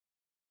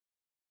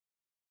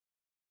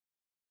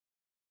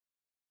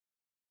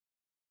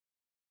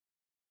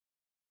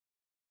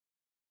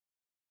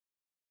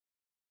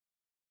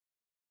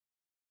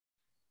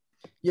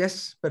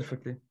Yes,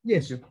 perfectly.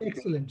 Yes,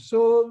 excellent.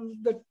 So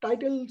the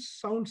title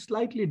sounds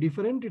slightly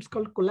different. It's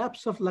called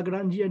Collapse of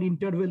Lagrangian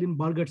Interval in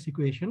Burger's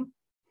Equation.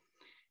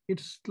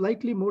 It's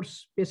slightly more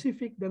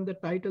specific than the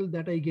title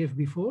that I gave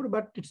before,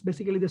 but it's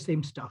basically the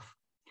same stuff.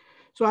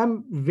 So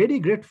I'm very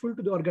grateful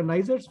to the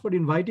organizers for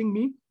inviting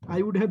me.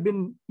 I would have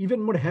been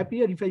even more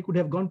happier if I could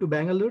have gone to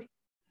Bangalore.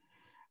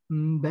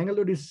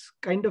 Bangalore is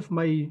kind of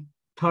my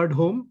third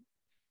home,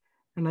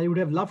 and I would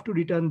have loved to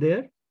return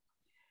there.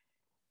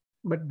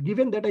 But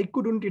given that I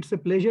couldn't, it's a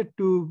pleasure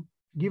to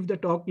give the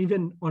talk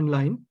even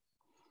online.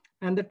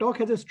 And the talk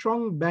has a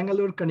strong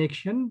Bangalore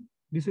connection.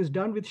 This is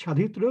done with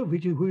Shadhitra,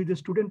 who is a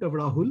student of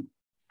Rahul.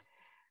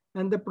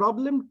 And the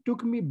problem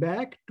took me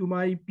back to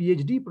my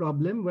PhD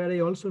problem, where I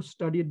also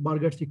studied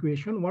Burger's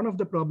equation, one of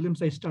the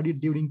problems I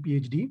studied during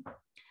PhD.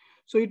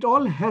 So it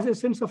all has a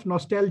sense of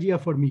nostalgia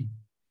for me.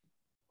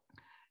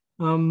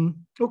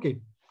 Okay,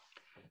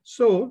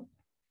 so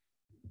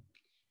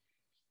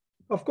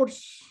of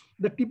course,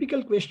 the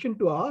typical question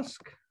to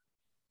ask,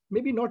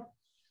 maybe not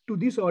to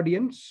this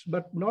audience,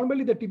 but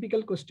normally the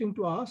typical question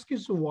to ask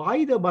is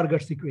why the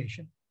Burger's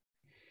equation?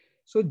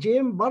 So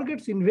J.M.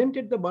 Burgers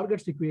invented the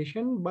Burgers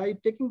equation by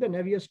taking the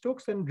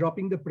Navier-Stokes and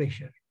dropping the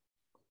pressure.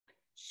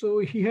 So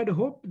he had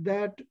hoped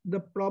that the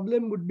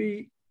problem would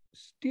be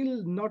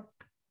still not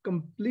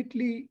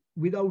completely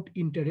without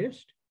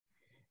interest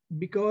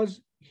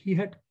because he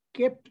had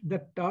kept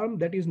the term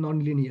that is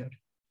nonlinear.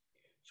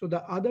 So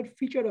the other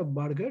feature of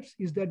Burgers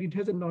is that it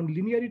has a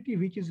nonlinearity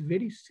which is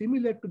very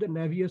similar to the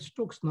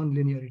Navier-Stokes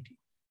nonlinearity.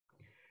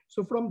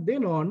 So from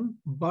then on,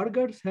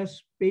 Burgers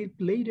has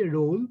played a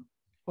role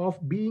of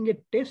being a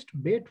test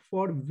bed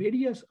for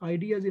various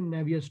ideas in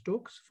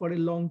Navier-Stokes for a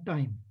long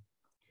time,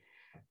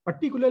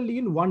 particularly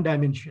in one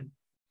dimension.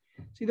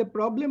 See, the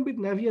problem with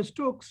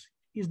Navier-Stokes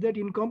is that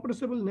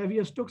incompressible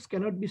Navier-Stokes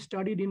cannot be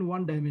studied in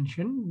one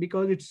dimension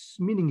because it's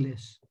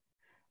meaningless.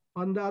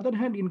 On the other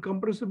hand,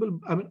 on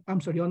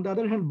the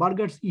other hand,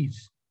 Burgers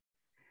is.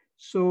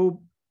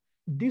 So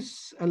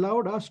this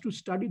allowed us to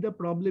study the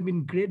problem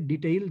in great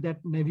detail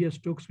that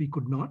Navier-Stokes we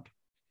could not.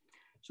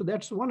 So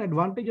that's one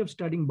advantage of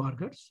studying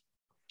Burgers.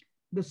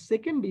 The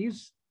second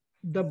is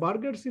the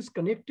Burgers is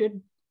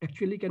connected,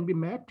 actually can be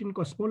mapped in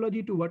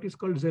cosmology to what is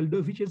called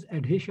Zeldovich's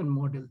adhesion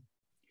model,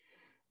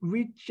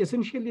 which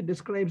essentially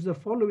describes the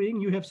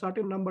following. You have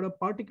certain number of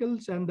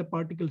particles and the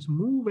particles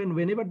move, and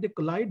whenever they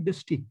collide, they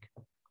stick.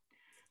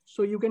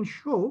 So you can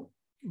show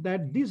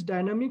that this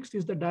dynamics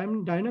is the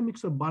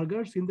dynamics of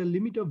Burgers in the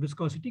limit of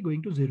viscosity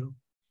going to 0.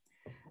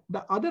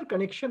 The other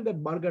connection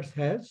that Burgers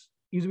has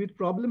is with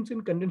problems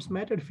in condensed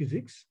matter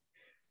physics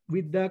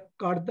with the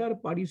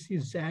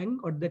Kardar-Parisi-Zhang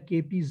or the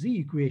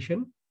KPZ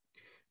equation,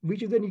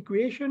 which is an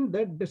equation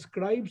that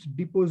describes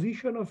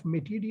deposition of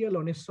material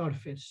on a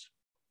surface.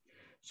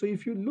 So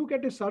if you look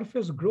at a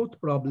surface growth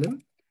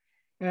problem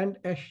and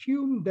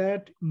assume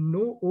that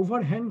no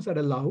overhangs are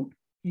allowed,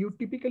 you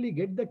typically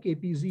get the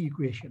KPZ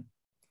equation.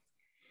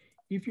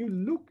 If you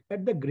look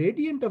at the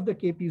gradient of the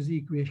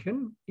KPZ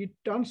equation, it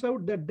turns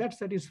out that that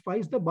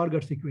satisfies the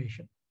Burgers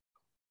equation.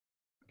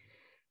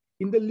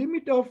 In the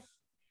limit of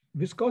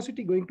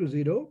viscosity going to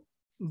 0,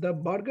 the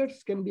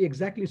Burgers can be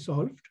exactly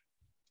solved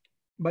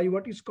by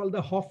what is called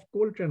the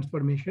Hoffe-Kohl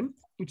transformation.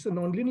 It's a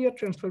nonlinear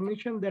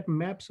transformation that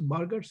maps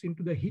Burgers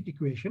into the heat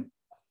equation.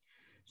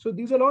 So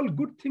these are all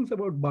good things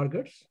about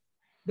Burgers.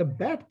 The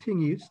bad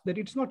thing is that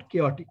it's not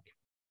chaotic.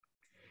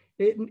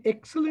 An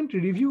excellent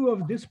review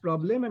of this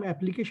problem and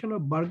application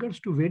of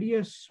Burgers to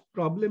various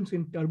problems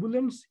in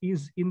turbulence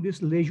is in this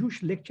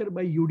Lejush lecture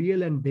by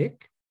Uriel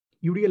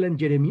and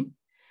Jeremy.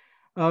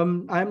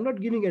 I am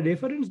not giving a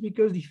reference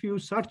because if you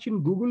search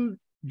in Google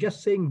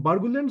just saying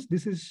turbulence,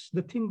 this is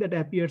the thing that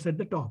appears at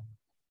the top.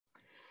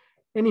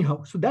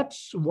 Anyhow, so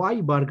that's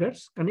why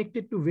Burgers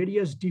connected to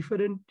various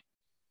different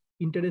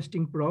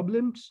interesting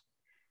problems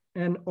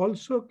and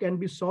also can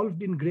be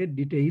solved in great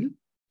detail.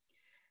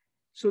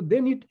 So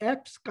then it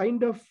acts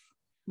kind of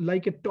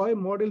like a toy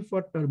model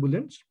for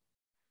turbulence.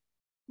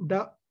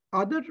 The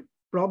other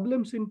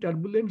problems in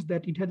turbulence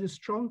that it has a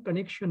strong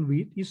connection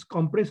with is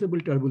compressible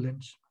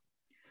turbulence.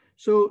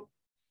 So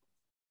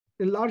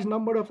a large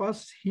number of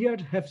us here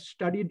have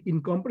studied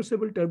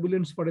incompressible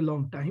turbulence for a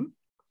long time,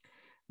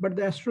 but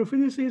the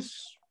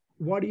astrophysicists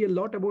worry a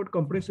lot about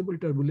compressible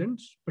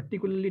turbulence,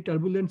 particularly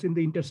turbulence in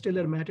the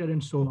interstellar matter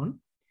and so on.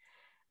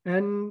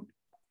 And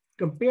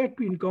compared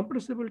to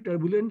incompressible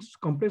turbulence,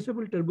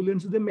 compressible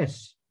turbulence is a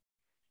mess.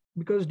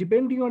 Because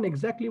depending on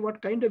exactly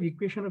what kind of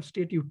equation of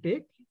state you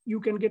take,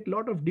 you can get a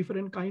lot of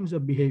different kinds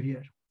of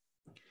behavior.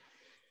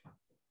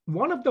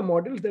 One of the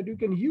models that you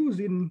can use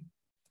in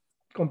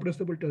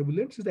compressible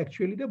turbulence is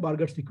actually the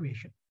Burgers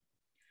equation.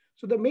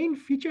 So the main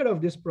feature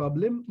of this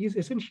problem is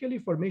essentially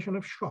formation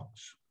of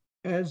shocks,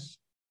 as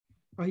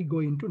I go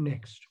into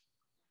next.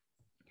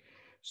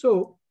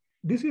 So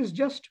this is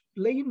just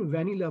plain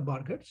vanilla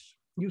Burgers.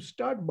 You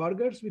start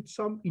Burgers with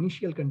some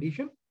initial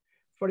condition.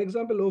 For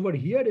example, over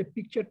here, a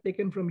picture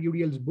taken from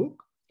Uriel's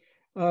book,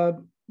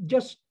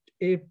 just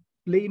a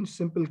plain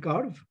simple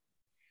curve.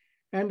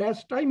 And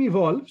as time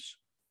evolves,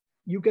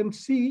 you can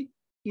see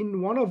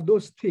in one of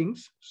those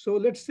things. So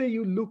let's say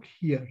you look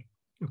here,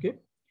 okay?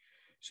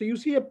 So you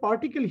see a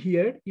particle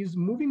here is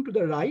moving to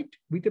the right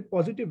with a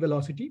positive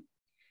velocity,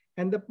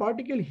 and the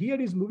particle here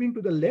is moving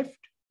to the left,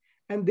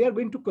 and they are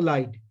going to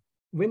collide.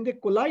 When they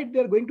collide, they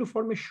are going to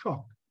form a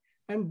shock.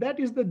 And that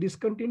is the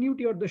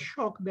discontinuity or the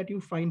shock that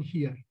you find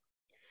here.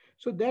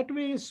 So that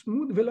way, a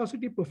smooth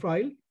velocity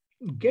profile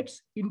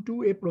gets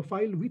into a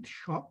profile with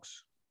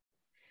shocks.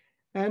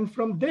 And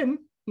from then,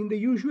 in the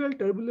usual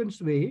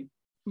turbulence way,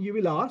 you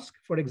will ask,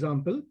 for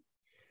example,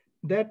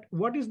 that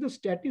what is the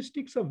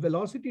statistics of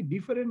velocity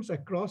difference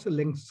across a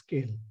length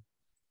scale?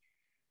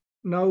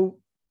 Now,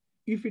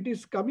 if it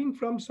is coming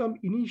from some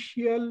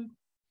initial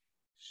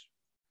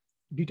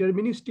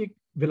deterministic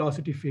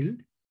velocity field,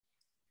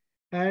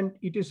 and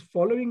it is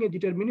following a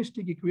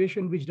deterministic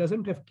equation which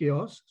doesn't have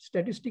chaos,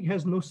 statistic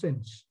has no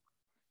sense.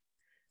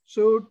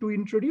 So to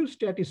introduce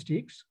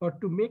statistics or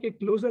to make a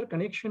closer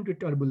connection to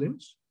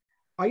turbulence,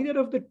 either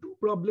of the two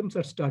problems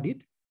are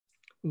studied.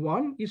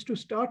 One is to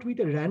start with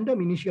a random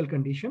initial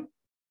condition,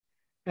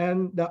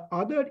 and the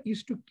other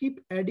is to keep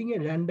adding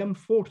a random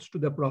force to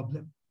the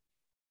problem.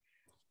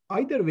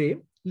 Either way,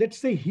 let's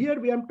say here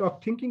we are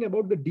thinking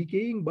about the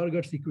decaying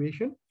Burger's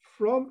equation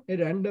from a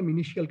random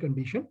initial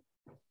condition.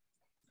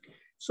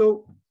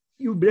 So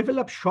you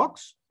develop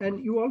shocks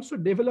and you also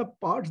develop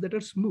parts that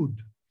are smooth.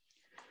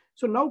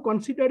 So now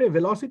consider a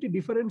velocity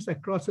difference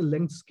across a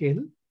length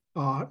scale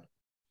r,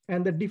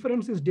 and the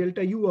difference is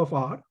delta u of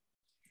r.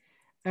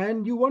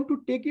 And you want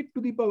to take it to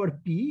the power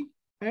p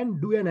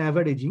and do an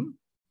averaging.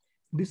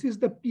 This is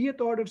the pth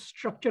order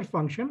structure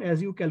function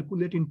as you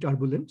calculate in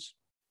turbulence.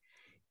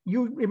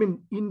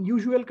 In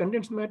usual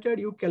condensed matter,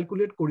 you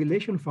calculate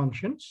correlation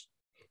functions.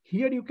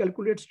 Here you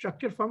calculate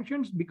structure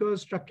functions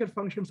because structure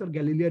functions are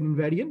Galilean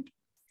invariant.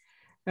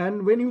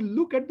 And when you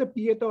look at the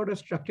pth order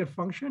structure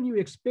function, you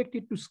expect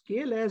it to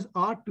scale as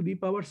r to the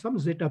power some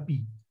zeta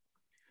p.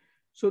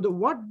 So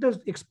what does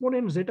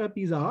exponent zeta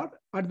p's are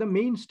the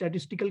main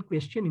statistical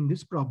question in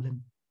this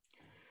problem.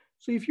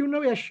 So if you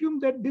now assume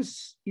that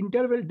this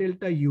interval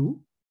delta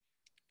u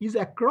is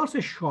across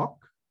a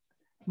shock,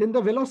 then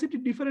the velocity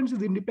difference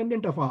is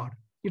independent of r.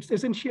 It's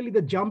essentially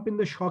the jump in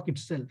the shock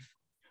itself.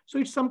 So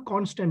it's some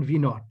constant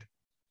v0.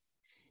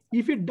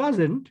 If it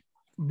doesn't,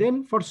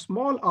 then for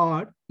small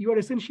r, you are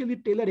essentially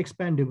Taylor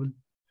expandable.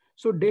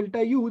 So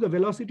delta u, the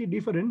velocity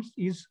difference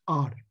is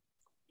r.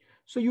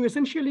 So you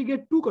essentially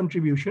get two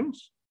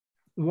contributions,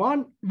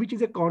 one which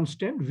is a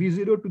constant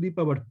v0 to the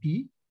power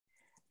p,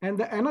 and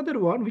the another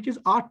one which is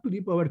r to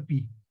the power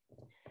p.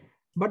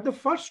 But the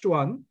first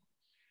one,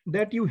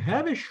 that you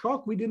have a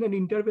shock within an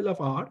interval of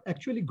r,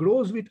 actually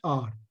grows with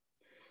r.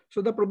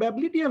 So the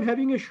probability of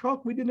having a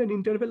shock within an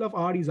interval of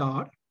r is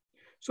r.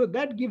 So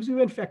that gives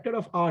you a factor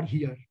of r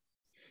here.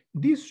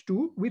 These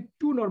two, with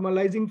two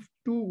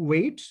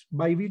weights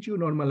by which you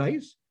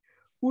normalize,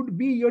 would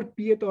be your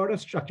pth order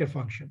structure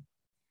function.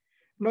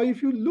 Now,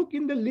 if you look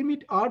in the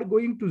limit r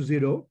going to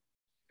 0,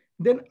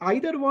 then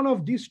either one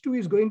of these two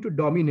is going to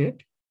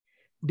dominate,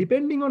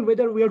 depending on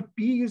whether your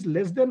p is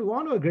less than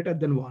 1 or greater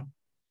than 1.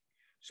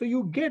 So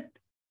you get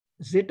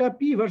zeta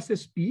p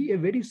versus p, a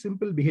very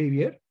simple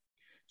behavior.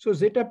 So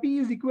zeta p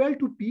is equal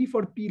to p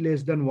for p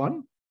less than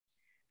 1,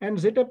 and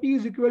zeta p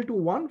is equal to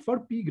 1 for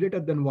p greater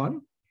than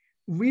 1,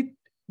 with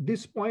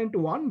this point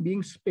 1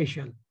 being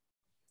special.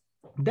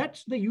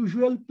 That's the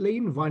usual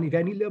plain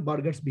vanilla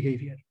Burger's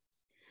behavior.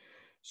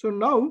 So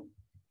now,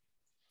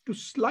 to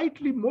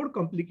slightly more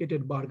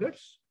complicated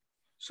Burgers.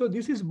 So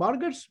this is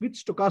Burgers with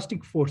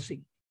stochastic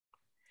forcing.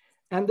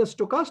 And the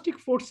stochastic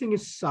forcing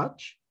is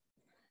such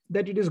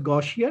that it is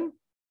Gaussian,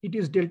 it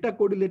is delta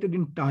correlated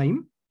in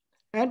time,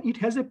 and it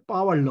has a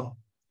power law.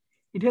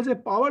 It has a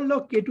power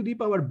law k to the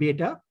power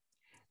beta.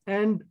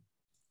 And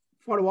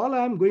for all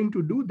I am going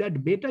to do,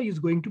 that beta is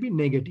going to be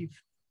negative.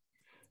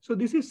 So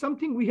this is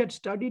something we had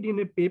studied in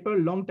a paper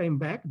a long time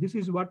back. This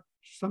is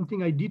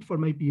something I did for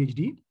my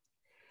PhD.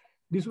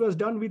 This was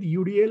done with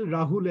Uriel,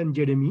 Rahul, and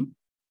Jeremy.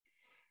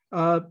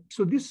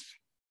 So this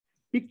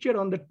picture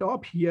on the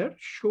top here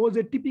shows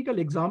a typical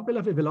example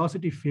of a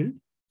velocity field.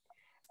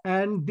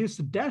 And this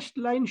dashed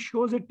line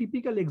shows a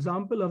typical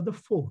example of the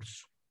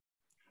force.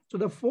 So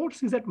the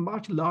force is at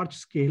much large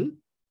scale.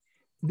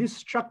 This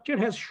structure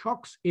has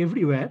shocks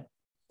everywhere.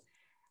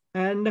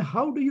 And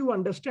how do you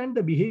understand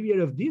the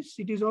behavior of this?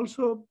 It is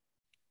also,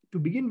 to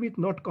begin with,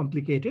 not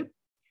complicated.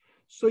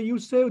 So you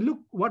say, look,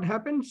 what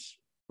happens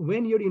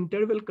when your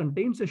interval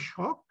contains a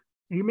shock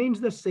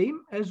remains the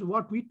same as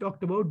what we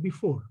talked about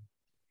before.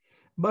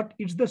 But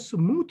it's the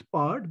smooth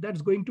part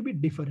that's going to be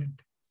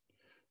different.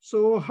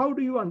 So how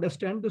do you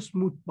understand the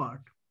smooth part?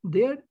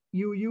 There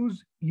you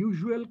use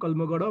usual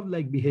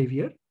Kolmogorov-like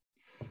behavior.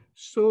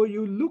 So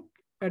you look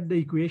at the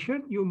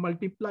equation, you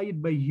multiply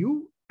it by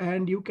u,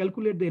 and you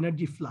calculate the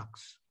energy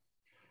flux.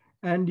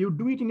 And you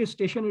do it in a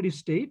stationary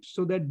state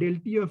so that del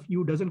T of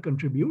u doesn't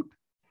contribute.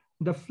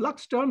 The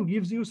flux term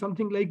gives you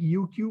something like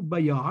u cubed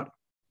by r.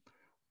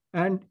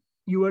 And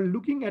you are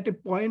looking at a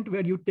point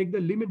where you take the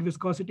limit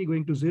viscosity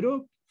going to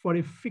 0 for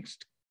a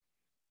fixed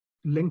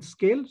length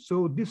scale.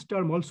 So this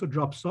term also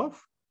drops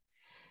off.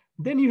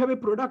 Then you have a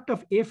product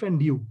of F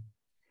and U.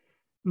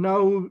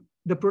 Now,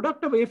 the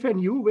product of F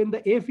and U, when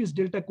the F is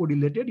delta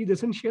correlated, is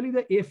essentially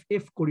the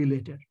FF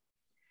correlator.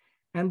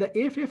 And the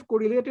FF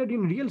correlated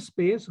in real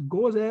space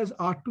goes as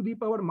R to the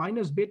power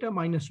minus beta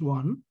minus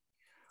 1,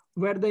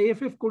 where the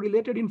FF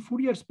correlated in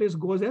Fourier space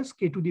goes as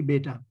K to the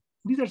beta.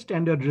 These are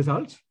standard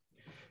results.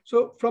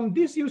 So from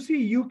this, you see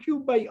U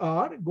cube by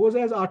R goes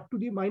as R to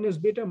the minus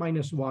beta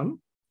minus 1.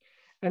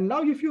 And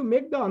now if you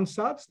make the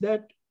ansatz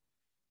that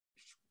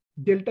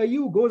delta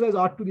U goes as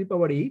R to the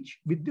power H,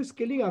 with this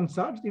scaling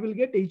ansatz, you will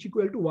get H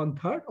equal to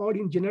 1/3, or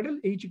in general,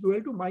 H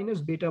equal to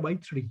minus beta by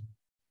 3.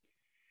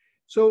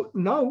 So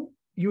now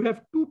you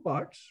have two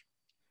parts.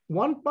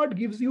 One part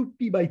gives you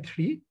T by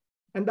 3,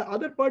 and the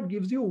other part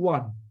gives you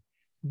 1,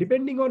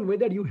 depending on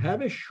whether you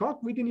have a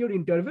shock within your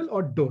interval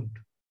or don't.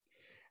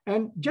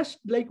 And just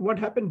like what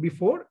happened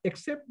before,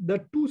 except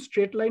the two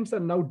straight lines are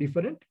now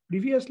different.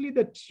 Previously,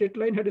 the straight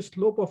line had a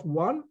slope of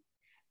 1,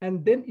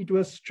 and then it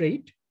was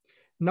straight.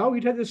 Now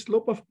it has a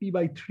slope of P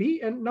by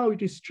 3, and now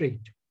it is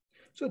straight.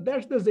 So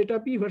that's the zeta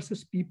P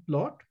versus P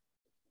plot.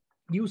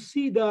 You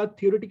see the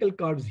theoretical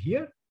curves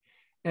here,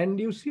 and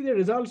you see the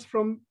results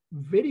from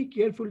very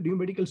careful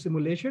numerical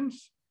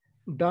simulations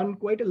done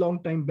quite a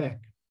long time back.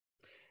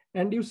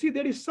 And you see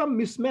there is some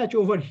mismatch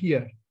over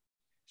here.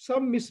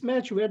 Some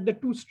mismatch where the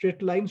two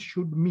straight lines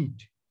should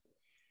meet.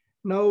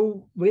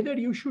 Now, whether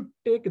you should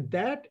take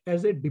that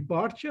as a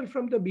departure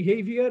from the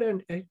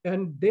behavior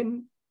and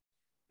then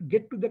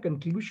get to the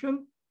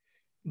conclusion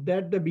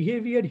that the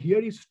behavior here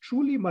is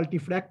truly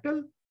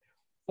multifractal,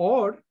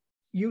 or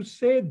you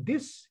say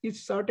this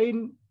is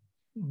certain,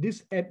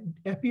 this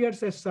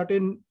appears as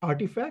certain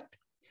artifact,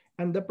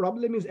 and the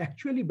problem is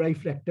actually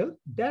bifractal,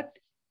 that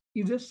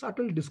is a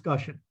subtle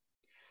discussion.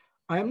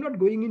 I am not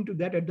going into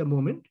that at the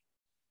moment,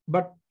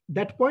 but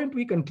that point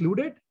we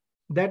concluded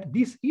that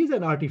this is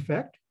an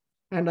artifact,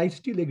 and I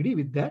still agree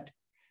with that.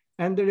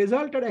 And the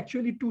result are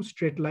actually two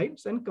straight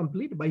lines and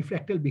complete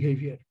bifractal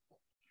behavior.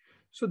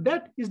 So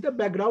that is the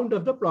background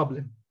of the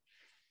problem.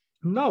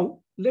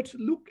 Now let's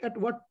look at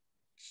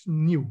what's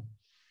new.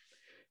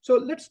 So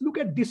let's look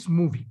at this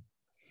movie.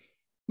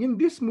 In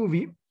this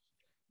movie,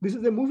 this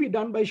is a movie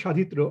done by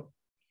Shaditro.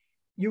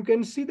 You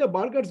can see the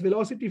Barger's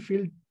velocity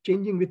field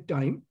changing with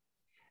time.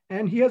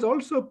 And he has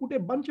also put a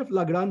bunch of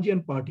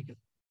Lagrangian particles.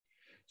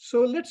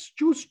 So let's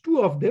choose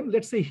two of them.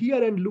 Let's say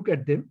here and look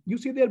at them. You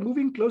see they're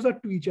moving closer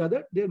to each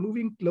other. They're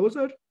moving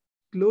closer,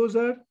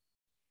 closer.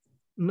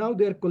 Now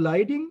they're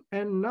colliding,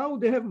 and now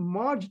they have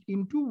merged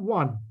into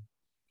one.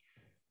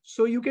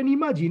 So you can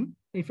imagine,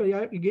 if I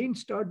again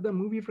start the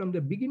movie from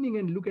the beginning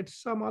and look at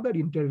some other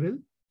interval.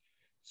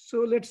 So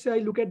let's say I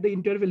look at the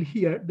interval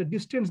here, the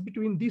distance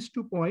between these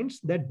 2 points,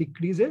 that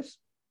decreases,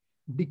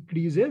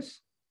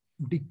 decreases,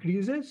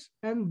 decreases,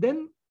 and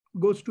then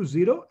goes to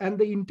 0, and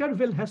the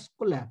interval has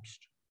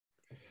collapsed.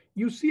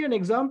 You see an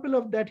example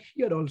of that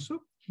here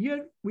also.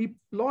 Here we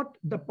plot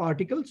the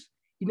particles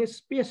in a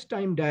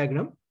space-time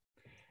diagram,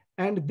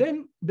 and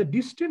then the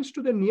distance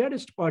to the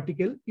nearest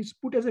particle is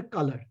put as a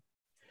color.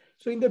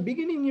 So in the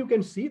beginning, you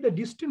can see the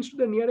distance to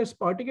the nearest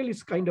particle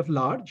is kind of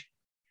large,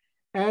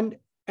 and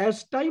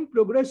as time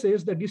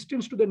progresses, the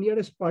distance to the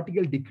nearest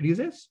particle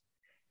decreases,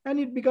 and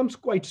it becomes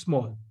quite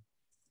small.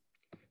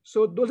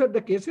 So those are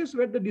the cases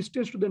where the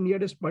distance to the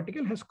nearest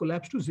particle has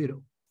collapsed to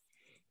 0.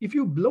 If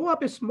you blow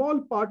up a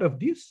small part of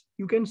this,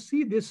 you can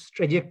see these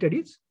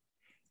trajectories,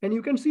 and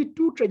you can see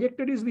two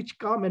trajectories which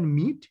come and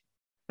meet,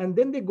 and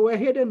then they go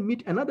ahead and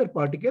meet another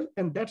particle,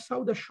 and that's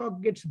how the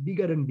shock gets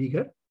bigger and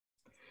bigger.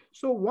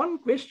 So one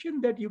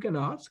question that you can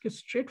ask, a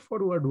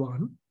straightforward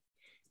one,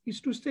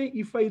 is to say,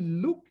 if I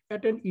look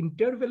at an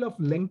interval of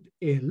length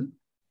L,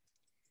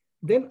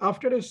 then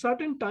after a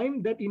certain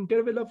time, that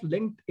interval of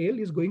length L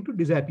is going to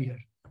disappear.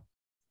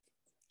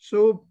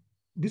 So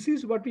this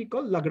is what we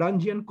call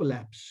Lagrangian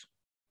collapse.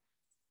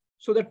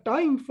 So the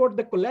time for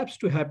the collapse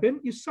to happen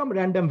is some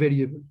random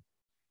variable.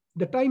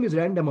 The time is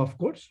random, of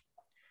course.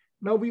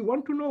 Now we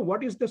want to know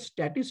what is the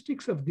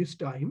statistics of this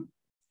time,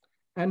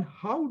 and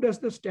how does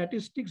the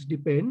statistics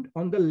depend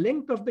on the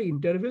length of the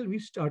interval we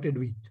started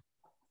with.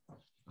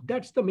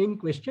 That's the main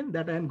question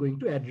that I am going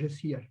to address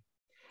here.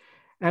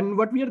 And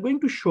what we are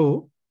going to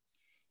show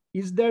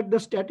is that the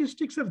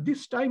statistics of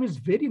this time is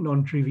very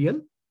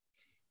non-trivial.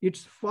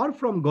 It's far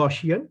from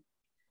Gaussian,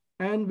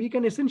 and we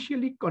can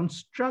essentially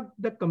construct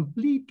the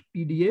complete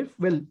PDF,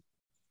 well,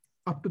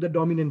 up to the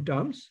dominant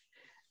terms.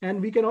 And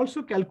we can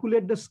also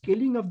calculate the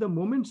scaling of the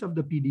moments of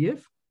the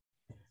PDF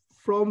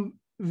from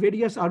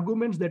various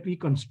arguments that we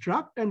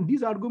construct. And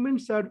these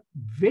arguments are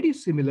very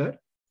similar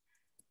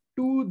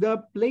to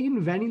the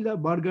plain vanilla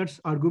Barger's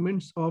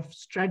arguments of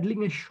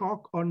straddling a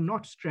shock or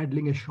not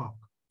straddling a shock.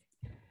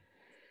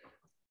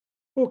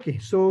 Okay,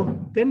 so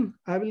then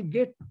I will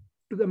get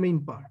to the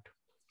main part.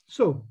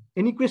 So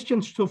any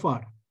questions so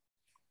far?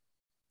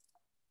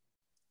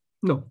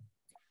 No.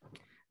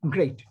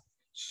 Great.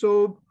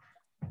 So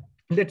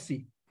let's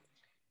see.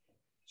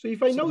 So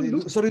if I now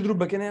look... Sorry,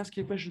 Dhruba, can I ask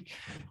you a question?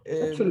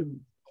 Absolutely.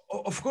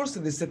 of course,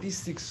 the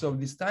statistics of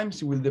these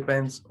times will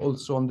depend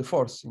also on the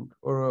forcing,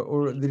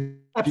 or there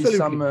Absolutely. is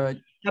some...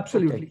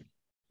 Absolutely. Okay.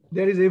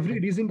 There is every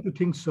reason to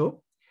think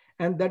so.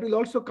 And that will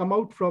also come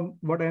out from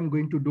what I'm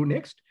going to do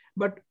next.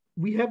 But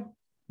we have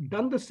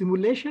done the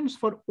simulations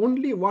for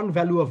only one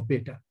value of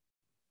beta.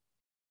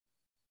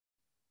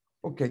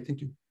 Okay,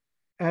 thank you.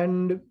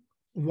 And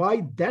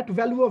why that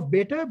value of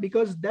beta?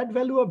 Because that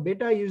value of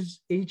beta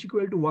is h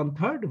equal to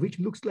 1/3, which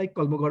looks like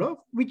Kolmogorov,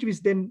 which is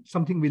then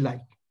something we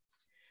like.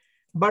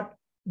 But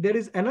there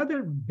is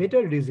another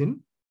better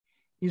reason,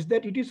 is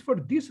that it is for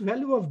this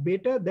value of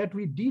beta that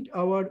we did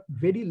our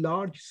very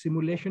large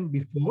simulation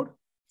before.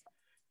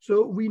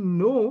 So we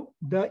know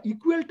the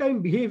equal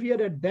time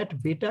behavior at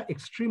that beta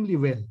extremely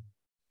well.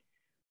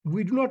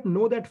 We do not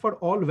know that for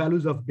all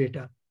values of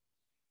beta.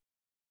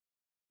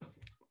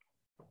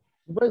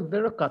 Was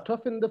there a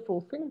cutoff in the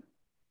forcing?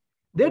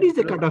 There is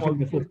a cutoff in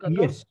the forcing,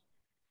 yes.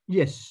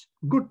 Yes,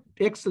 good,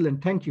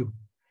 excellent, thank you.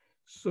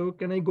 So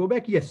can I go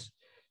back? Yes.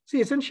 See,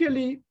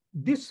 essentially,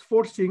 this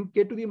forcing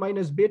k to the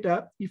minus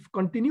beta, if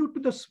continued to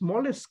the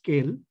smallest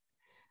scale,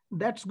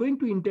 that's going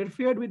to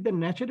interfere with the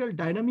natural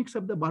dynamics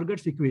of the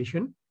Burger's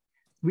equation,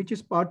 which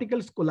is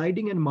particles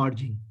colliding and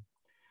merging.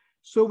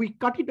 So we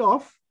cut it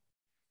off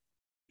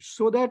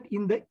so that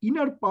in the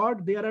inner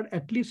part, there are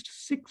at least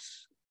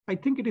 6, I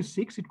think it is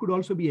 6, it could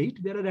also be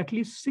 8. There are at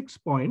least 6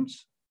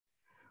 points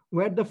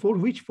where the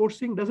which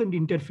forcing doesn't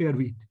interfere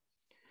with.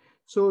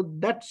 So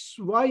that's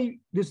why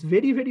this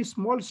very, very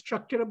small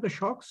structure of the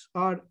shocks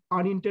are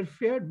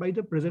uninterfered by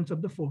the presence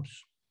of the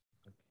force.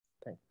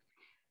 Thanks.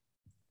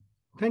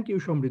 Thank you,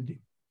 Samriddhi.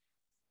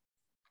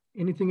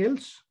 Anything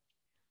else?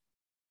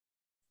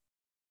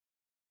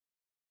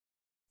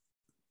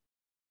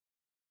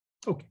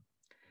 Okay,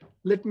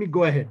 let me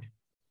go ahead.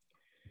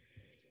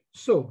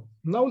 So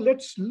now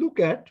let's look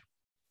at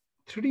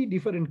 3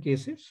 different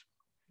cases.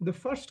 The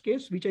first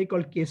case, which I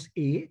call case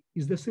A,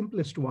 is the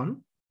simplest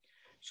one.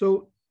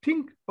 So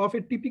think of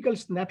a typical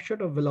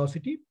snapshot of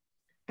velocity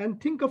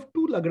and think of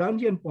 2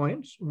 Lagrangian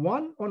points,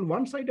 one on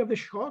one side of the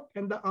shock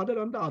and the other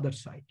on the other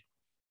side.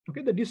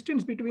 Okay, the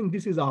distance between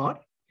this is R.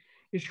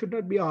 It should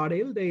not be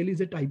RL, the L is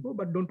a typo,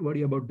 but don't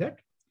worry about that.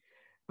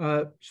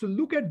 So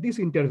look at this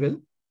interval,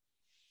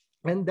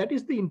 and that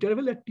is the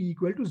interval at t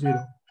equal to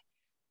 0.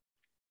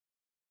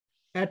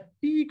 At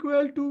t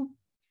equal to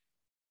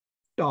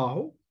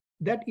tau,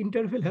 that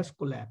interval has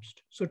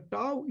collapsed. So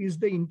tau is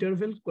the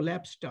interval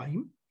collapse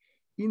time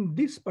in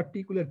this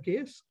particular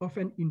case of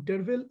an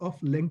interval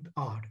of length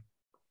r.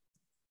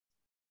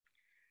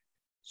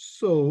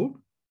 So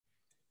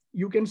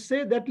you can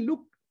say that,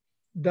 look,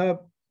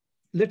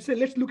 let's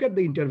look at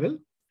the interval,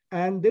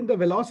 and then the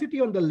velocity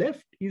on the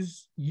left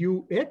is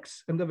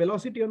ux and the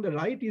velocity on the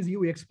right is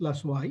ux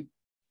plus y.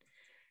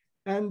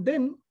 And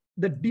then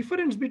the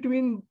difference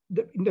between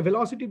the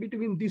velocity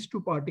between these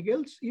 2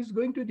 particles is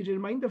going to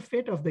determine the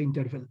fate of the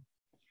interval.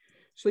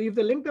 So if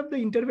the length of the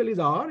interval is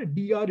r,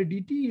 dr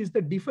dt is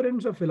the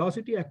difference of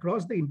velocity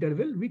across the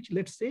interval, which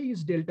let's say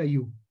is delta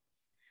u.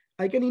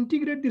 I can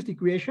integrate this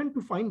equation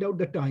to find out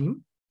the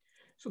time.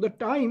 So the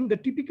time, the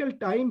typical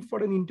time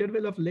for an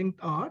interval of length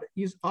r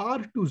is r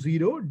to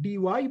 0 dy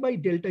by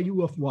delta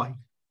u of y.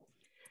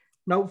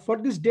 Now for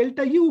this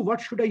delta u, what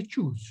should I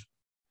choose?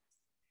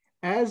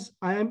 As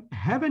I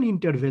have an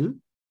interval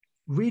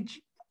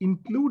which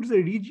includes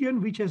a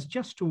region which has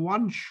just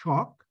one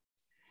shock,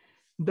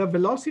 the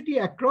velocity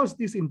across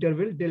this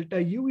interval,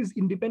 delta u, is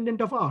independent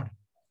of r.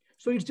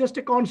 So it's just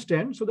a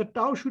constant. So the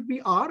tau should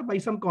be r by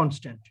some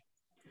constant.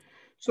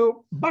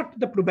 So, but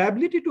the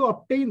probability to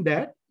obtain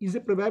that is a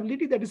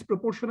probability that is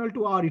proportional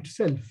to r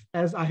itself,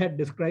 as I had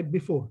described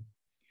before.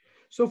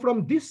 So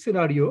from this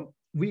scenario,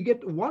 we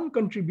get one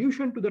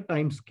contribution to the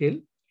time scale,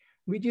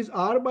 which is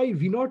r by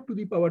v naught to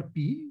the power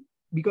p,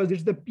 because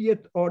it's the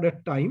pth order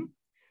time,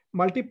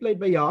 multiplied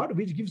by r,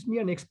 which gives me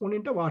an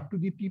exponent of r to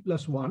the p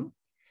plus 1.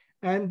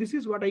 And this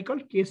is what I call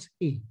case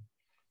A.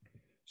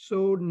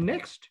 So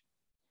next,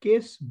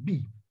 case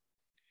B.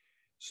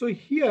 So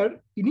here,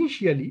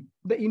 initially,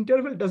 the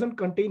interval doesn't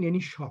contain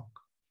any shock.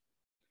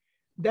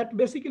 That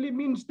basically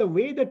means the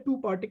way the 2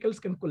 particles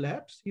can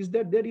collapse is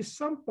that there is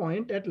some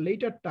point at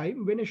later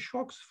time when a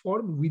shocks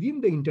form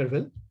within the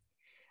interval,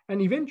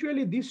 and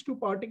eventually these 2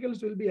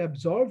 particles will be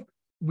absorbed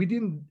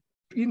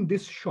in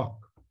this shock.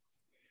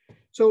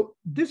 So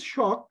this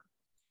shock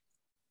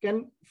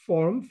can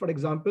form, for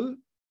example,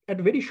 at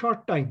very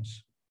short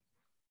times.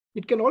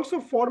 It can also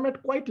form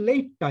at quite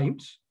late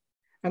times,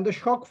 and the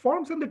shock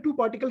forms and the 2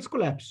 particles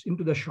collapse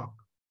into the shock.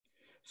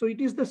 So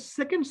it is the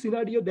second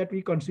scenario that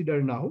we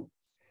consider now,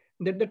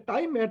 that the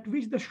time at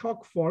which the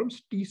shock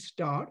forms, T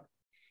star,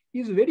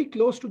 is very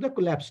close to the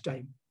collapse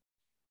time.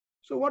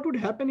 So what would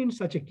happen in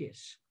such a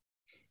case?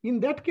 In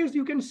that case,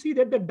 you can see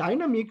that the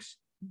dynamics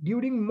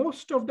during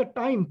most of the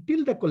time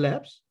till the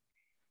collapse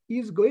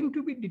is going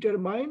to be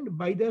determined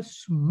by the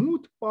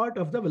smooth part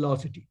of the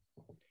velocity.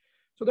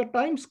 So the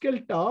time scale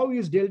tau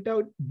is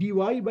delta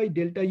dy by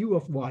delta u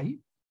of y,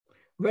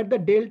 where the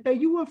delta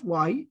u of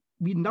y,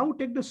 we now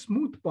take the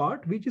smooth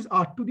part, which is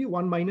r to the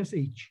 1 minus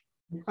h.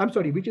 I'm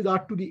sorry, which is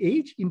r to the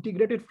h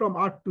integrated from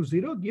r to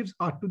 0 gives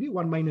r to the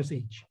 1 minus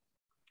h.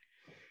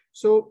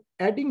 So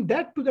adding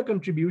that to the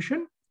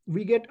contribution,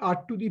 we get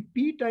r to the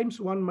p times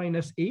 1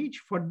 minus h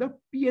for the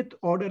pth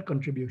order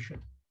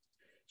contribution.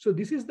 So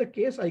this is the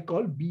case I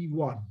call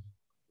B1.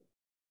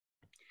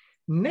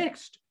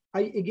 Next,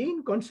 I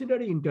again consider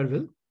an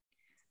interval.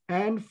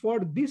 And for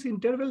this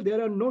interval,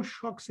 there are no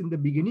shocks in the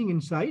beginning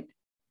inside,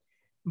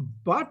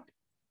 but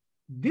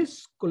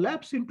this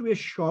collapses into a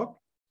shock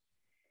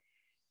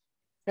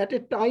at a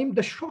time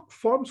the shock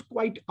forms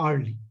quite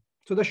early.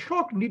 So the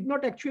shock need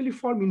not actually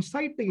form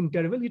inside the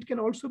interval. It can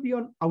also be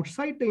on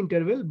outside the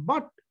interval,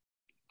 but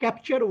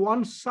capture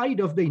one side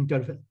of the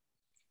interval.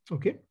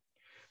 Okay.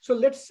 So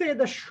let's say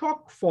the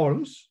shock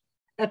forms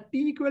at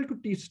t equal to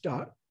t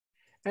star.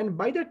 And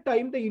by that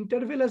time, the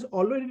interval has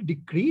already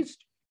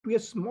decreased to a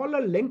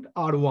smaller length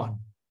R1.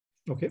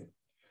 Okay.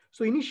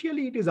 So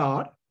initially it is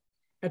R.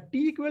 At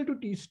t equal to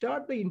t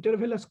star, the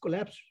interval has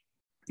collapsed.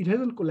 It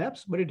hasn't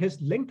collapsed, but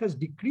length has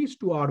decreased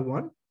to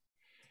R1.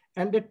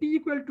 And at t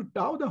equal to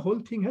tau, the whole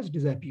thing has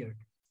disappeared.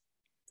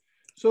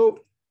 So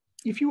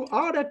if you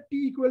are at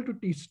t equal to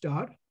t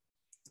star,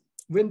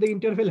 when the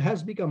interval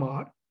has become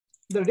R,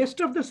 the rest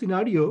of the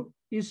scenario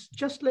is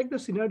just like the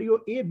scenario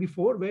A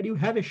before, where you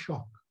have a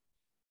shock.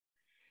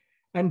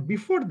 And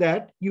before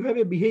that, you have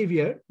a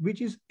behavior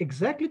which is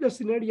exactly the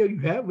scenario you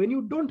have when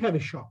you don't have a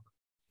shock.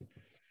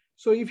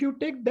 So if you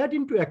take that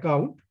into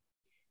account,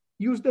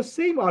 use the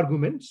same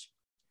arguments.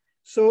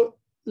 So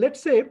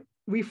let's say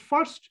we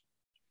first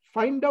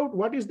find out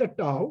what is the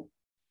tau.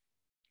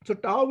 So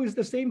tau is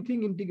the same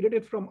thing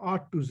integrated from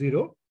R to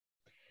 0.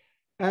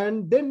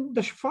 And then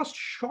the first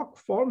shock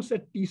forms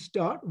at t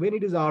star when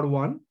it is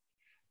R1.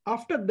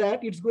 After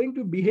that, it's going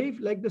to behave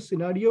like the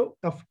scenario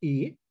of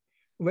A,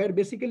 where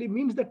basically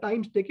means the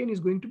times taken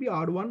is going to be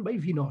R1 by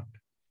V0.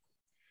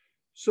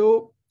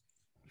 So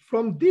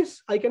from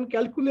this, I can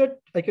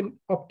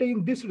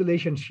obtain this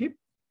relationship.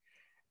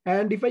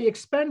 And if I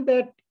expand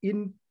that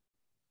in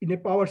a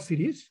power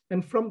series,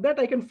 and from that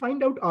I can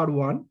find out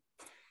R1,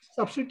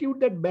 substitute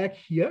that back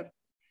here.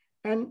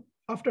 And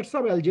after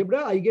some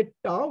algebra, I get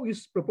tau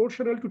is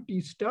proportional to t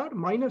star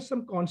minus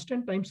some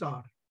constant times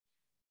R.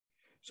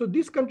 So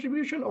this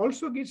contribution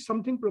also gives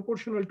something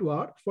proportional to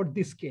R for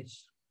this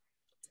case.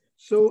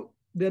 So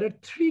there are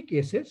three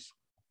cases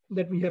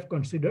that we have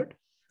considered.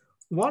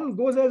 One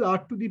goes as R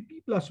to the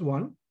P plus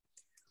 1.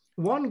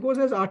 One goes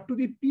as R to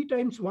the P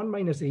times 1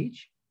 minus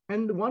H.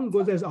 And one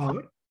goes as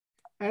R.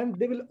 And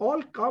they will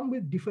all come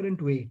with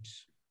different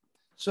weights.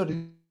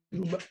 Sorry,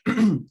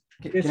 can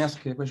I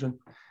ask a question?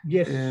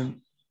 Yes. I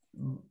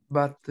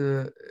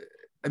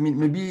mean,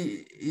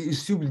 maybe it's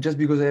stupid just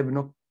because I have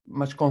not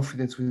much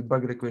confidence with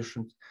Barger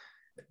equations.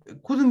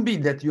 Couldn't be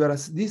that your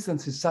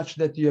distance is such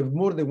that you have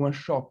more than one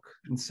shock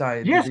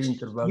inside the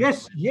interval?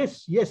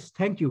 Yes.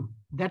 Thank you.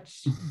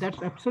 That's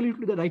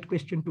absolutely the right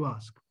question to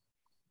ask.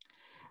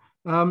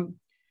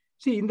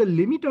 See, in the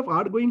limit of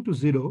R going to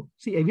 0,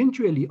 see,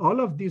 eventually all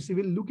of this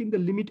will look in the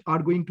limit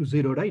R going to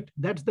 0, right?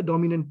 That's the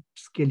dominant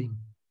scaling.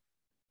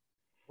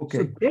 Okay.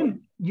 So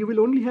then you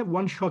will only have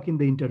one shock in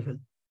the interval,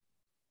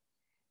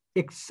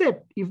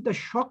 except if the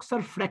shocks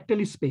are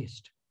fractally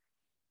spaced.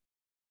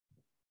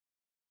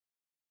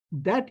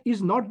 That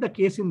is not the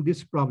case in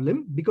this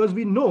problem, because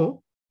we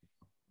know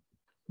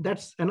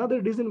that's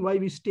another reason why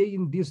we stay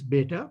in this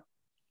beta,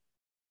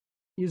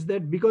 is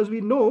that because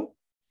we know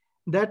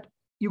that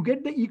you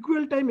get the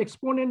equal time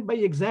exponent by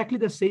exactly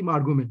the same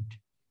argument.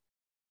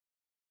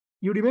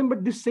 You remember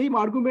this same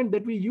argument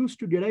that we used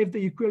to derive the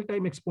equal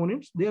time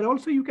exponents. There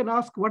also you can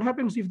ask what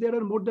happens if there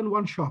are more than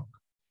one shock,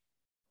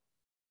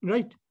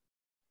 right?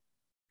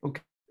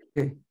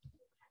 Okay.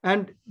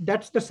 And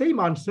that's the same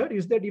answer,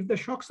 is that if the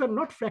shocks are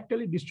not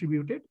fractally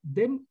distributed,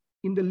 then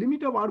in the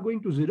limit of R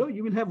going to 0,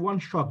 you will have one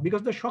shock,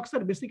 because the shocks are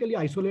basically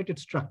isolated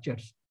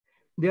structures.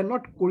 They are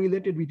not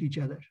correlated with each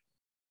other.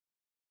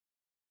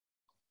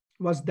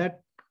 Was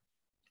that?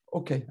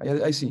 Okay,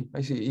 I see.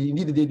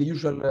 Indeed, the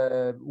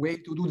usual way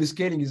to do the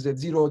scaling is the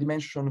 0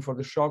 dimension for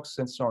the shocks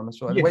and so on.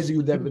 So otherwise you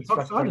would have the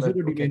shocks are 0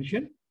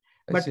 dimension.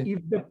 But if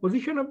the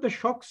position of the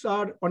shocks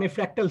are on a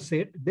fractal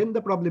set, then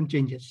the problem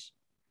changes.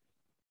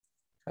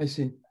 I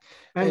see.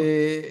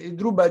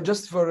 Dhruba,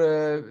 just for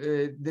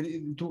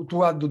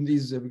to add on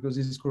this, because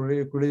this is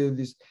correlated with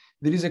this,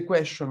 there is a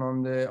question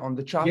on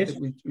the chat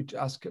which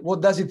asks, what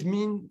does it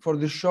mean for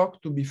the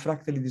shock to be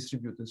fractally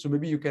distributed? So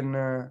maybe you can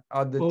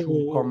add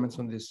two comments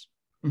on this.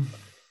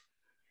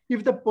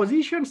 If the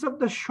positions of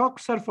the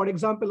shocks are, for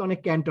example, on a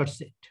Cantor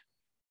set,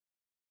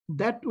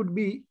 that would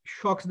be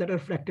shocks that are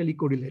fractally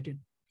correlated.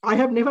 I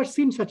have never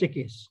seen such a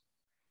case.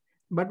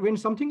 But when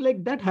something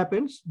like that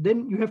happens,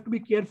 then you have to be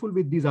careful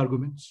with these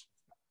arguments.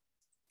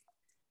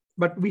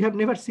 But we have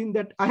never seen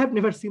that. I have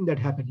never seen that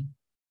happening.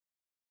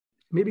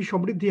 Maybe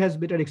Samriddhi has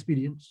better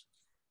experience.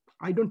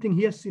 I don't think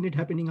he has seen it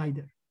happening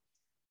either.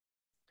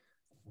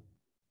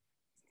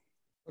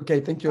 Okay,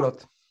 thank you a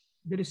lot.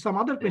 There is some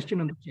other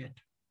question on the chat.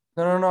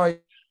 No.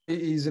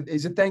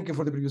 It's a thank you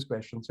for the previous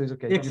question. So it's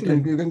okay.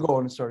 Excellent. You can go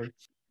on, sorry.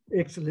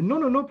 Excellent.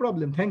 No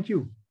problem. Thank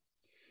you.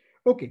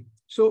 Okay.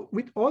 So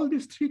with all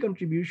these three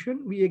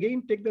contribution, we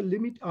again take the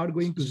limit r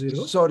going to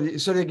 0.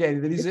 Sorry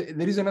again.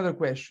 There is another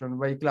question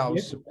by Klaus.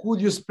 Yes. Could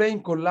you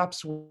explain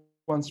collapse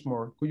once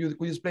more? Could you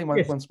explain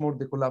once more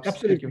the collapse?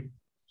 Absolutely.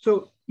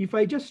 So if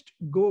I just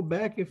go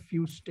back a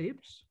few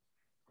steps,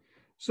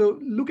 so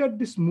look at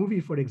this movie,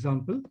 for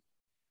example.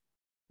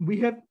 We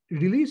have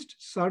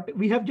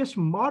just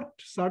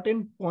marked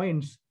certain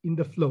points in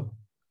the flow,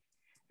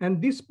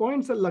 and these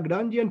points are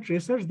Lagrangian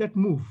tracers that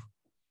move.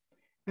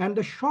 And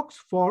the shocks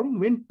form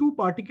when two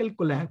particles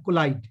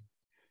collide.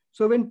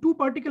 So when two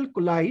particles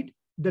collide,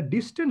 the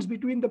distance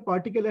between the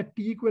particle at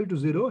t equal to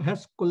 0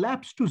 has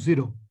collapsed to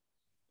 0.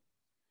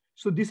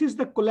 So this is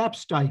the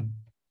collapse time.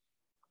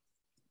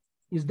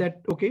 Is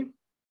that okay?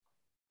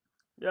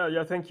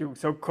 Yeah, thank you.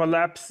 So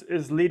collapse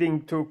is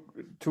leading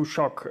to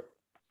shock,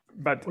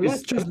 but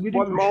it's just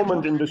one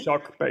moment in the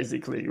shock,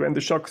 basically, when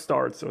the shock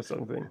starts or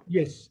something.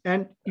 Yes,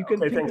 and you can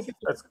think of it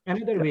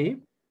another way,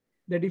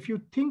 that if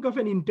you think of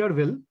an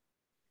interval,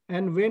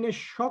 and when a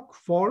shock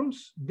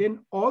forms, then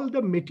all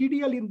the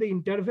material in the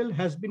interval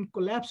has been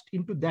collapsed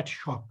into that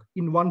shock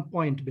in one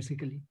point,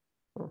 basically.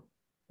 Oh,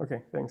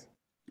 okay, thanks.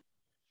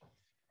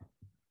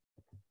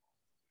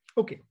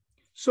 Okay,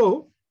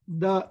 so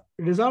the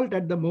result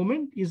at the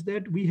moment is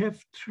that we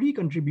have three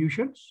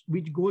contributions,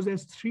 which goes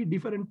as three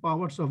different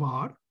powers of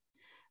r.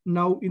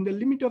 Now, in the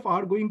limit of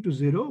r going to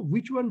 0,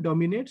 which one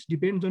dominates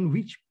depends on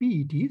which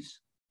p it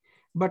is,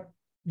 but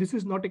this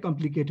is not a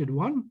complicated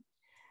one.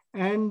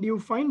 And you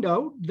find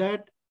out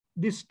that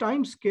this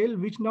time scale,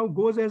 which now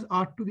goes as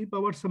r to the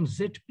power some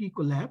zp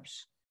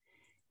collapse,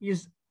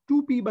 is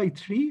 2p by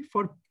 3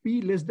 for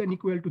p less than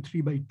equal to 3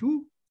 by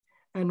 2,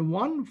 and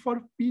 1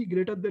 for p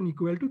greater than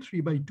equal to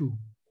 3 by 2.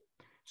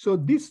 So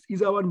this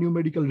is our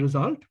numerical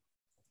result.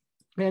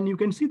 And you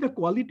can see the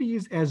quality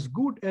is as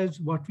good as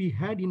what we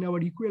had in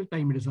our equal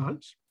time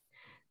results.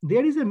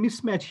 There is a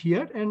mismatch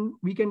here, and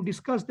we can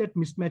discuss that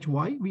mismatch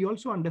why. We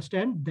also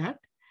understand that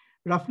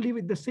roughly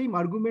with the same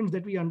arguments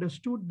that we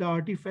understood the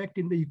artifact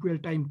in the equal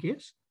time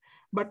case,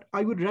 but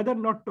I would rather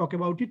not talk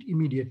about it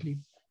immediately.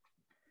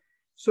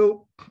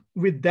 So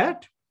with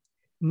that,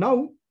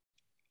 now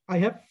I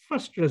have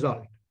first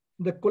result.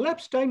 The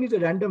collapse time is a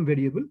random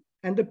variable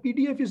and the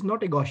PDF is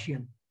not a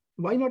Gaussian.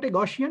 Why not a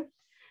Gaussian?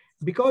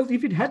 Because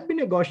if it had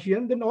been a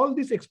Gaussian, then all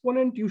this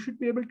exponent you should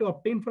be able to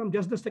obtain from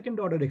just the second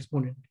order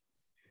exponent,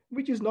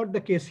 which is not the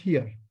case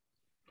here.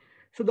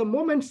 So the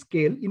moment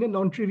scale in a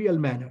non-trivial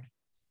manner.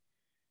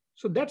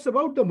 So that's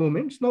about the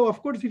moments. Now,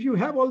 of course, if you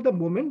have all the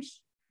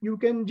moments, you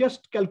can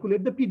just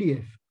calculate the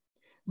PDF.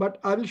 But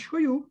I will show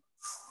you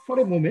for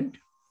a moment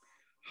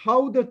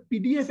how the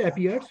PDF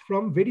appears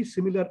from very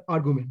similar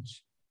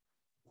arguments.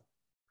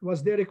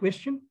 Was there a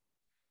question?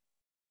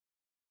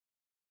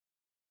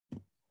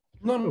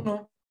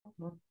 No.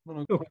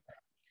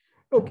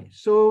 Okay.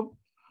 So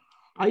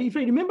if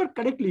I remember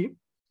correctly,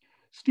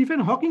 Stephen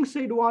Hawking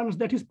said once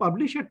that his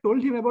publisher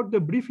told him about the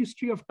Brief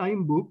History of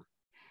Time book,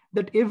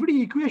 that every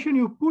equation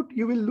you put,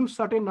 you will lose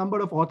certain number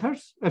of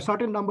authors, a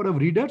certain number of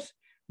readers,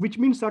 which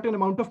means certain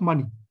amount of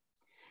money.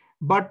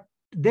 But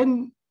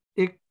then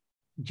a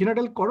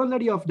general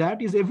corollary of that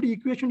is every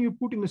equation you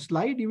put in a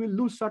slide, you will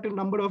lose certain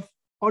number of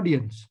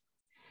audience.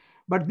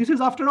 But this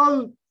is, after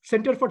all,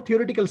 Center for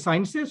Theoretical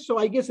Sciences. So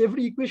I guess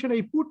every equation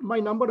I put, my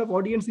number of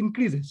audience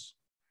increases.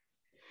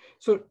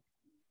 So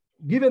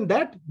given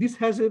that, this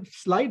has a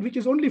slide which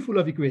is only full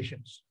of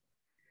equations.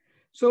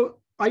 So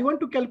I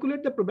want to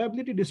calculate the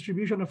probability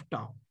distribution of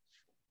tau.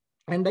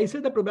 And I say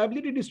the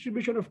probability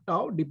distribution of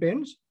tau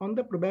depends on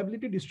the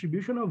probability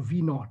distribution of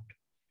V0,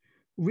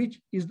 which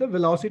is the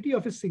velocity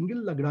of a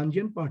single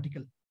Lagrangian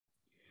particle.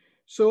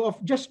 So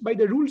just by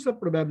the rules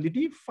of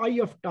probability, phi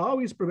of tau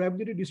is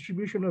probability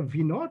distribution of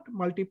V0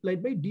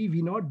 multiplied by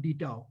dV0 d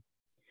tau.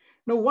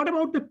 Now, what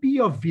about the P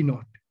of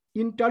V0?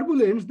 In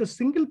turbulence, the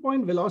single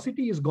point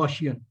velocity is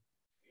Gaussian.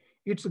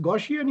 It's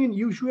Gaussian in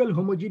usual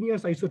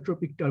homogeneous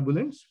isotropic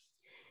turbulence.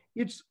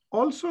 It's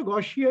also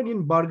Gaussian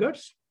in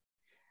Burgers,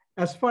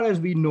 as far as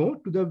we know,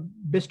 to the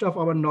best of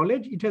our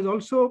knowledge. It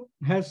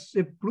has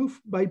a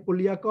proof by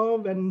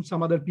Polyakov and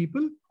some other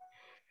people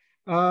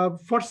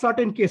for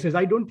certain cases.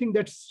 I don't think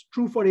that's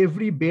true for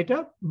every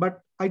beta,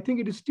 but I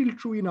think it is still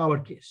true in our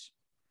case.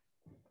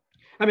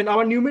 I mean,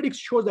 our numerics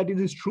shows that it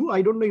is true.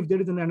 I don't know if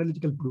there is an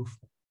analytical proof.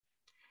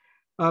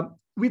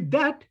 With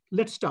that,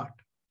 let's start.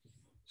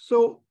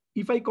 So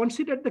if I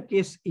consider the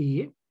case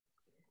A,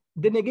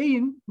 then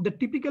again, the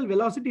typical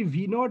velocity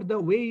V0, the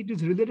way it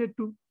is related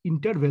to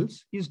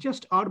intervals, is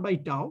just r by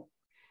tau,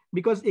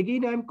 because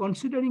again, I'm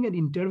considering an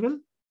interval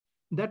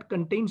that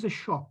contains a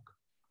shock.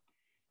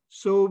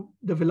 So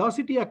the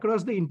velocity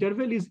across the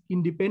interval is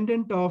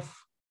independent of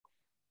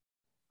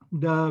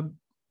the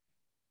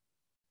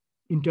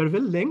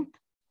interval length,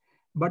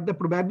 but the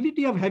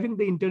probability of having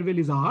the interval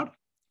is r.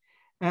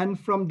 And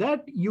from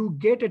that, you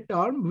get a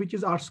term which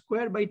is r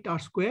squared by tau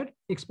squared,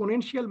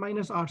 exponential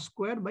minus r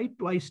squared by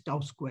twice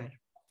tau squared.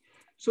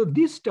 So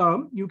this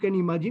term, you can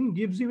imagine,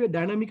 gives you a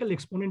dynamical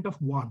exponent of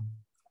 1.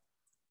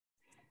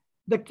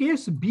 The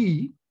case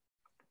B,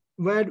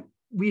 where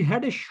we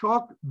had a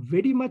shock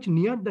very much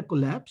near the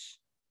collapse,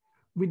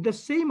 with the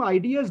same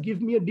ideas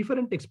give me a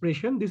different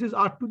expression. This is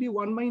r to the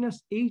 1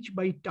 minus h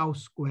by tau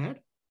square.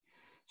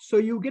 So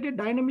you get a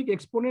dynamic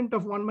exponent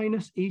of 1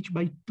 minus h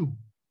by 2.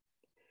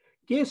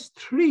 Case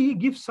 3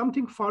 gives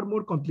something far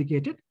more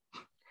complicated,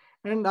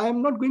 and I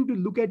am not going to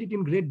look at it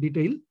in great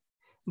detail.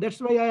 That's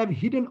why I have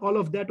hidden all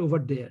of that over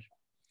there.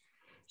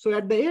 So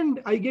at the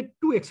end, I get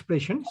two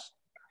expressions.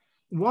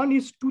 One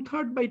is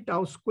 2/3 by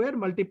tau square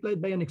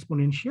multiplied by an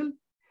exponential.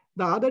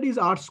 The other is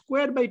r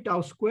square by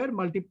tau square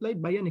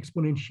multiplied by an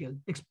exponential.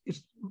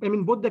 I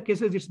mean, both the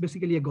cases, it's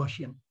basically a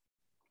Gaussian.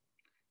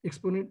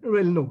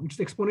 Well, no, it's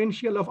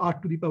exponential of r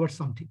to the power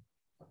something.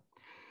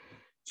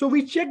 So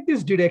we check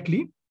this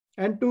directly,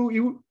 and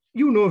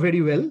you know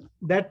very well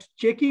that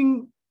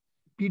checking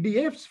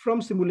PDFs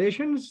from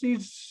simulations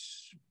is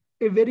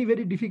a very,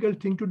 very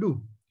difficult thing to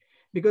do,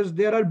 because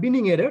there are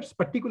binning errors,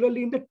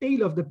 particularly in the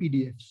tail of the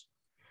PDFs.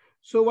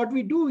 So what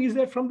we do is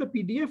that from the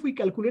PDF, we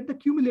calculate the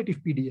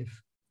cumulative PDF.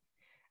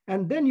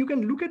 And then you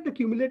can look at the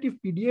cumulative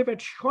PDF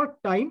at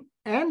short time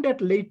and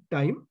at late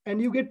time, and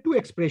you get two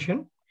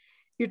expressions.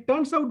 It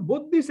turns out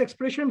both these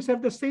expressions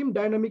have the same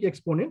dynamic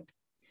exponent,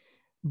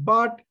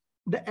 but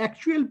the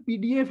actual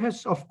PDF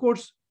has, of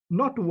course,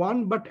 not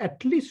one, but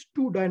at least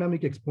two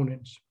dynamic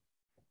exponents.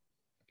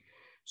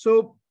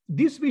 So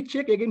this we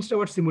check against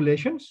our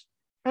simulations,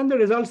 and the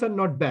results are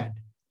not bad.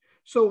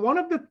 So one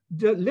of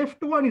the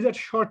left one is at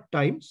short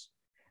times.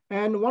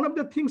 And one of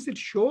the things it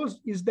shows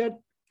is that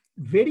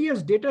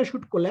various data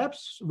should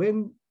collapse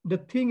when the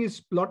thing is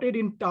plotted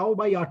in tau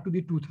by r to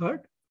the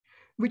 2/3,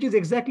 which is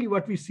exactly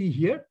what we see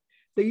here.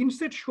 The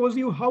inset shows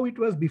you how it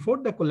was before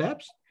the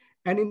collapse.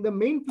 And in the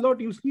main plot,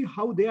 you see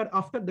how they are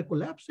after the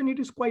collapse, and it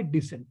is quite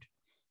decent.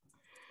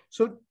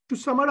 So to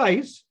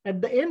summarize,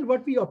 at the end,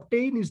 what we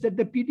obtain is that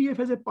the PDF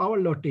has a power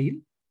law tail,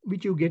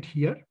 which you get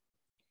here.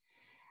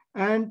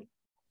 And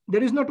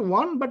there is not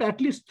one, but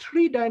at least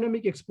three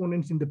dynamic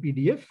exponents in the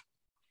PDF.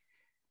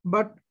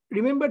 But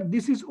remember,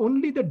 this is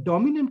only the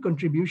dominant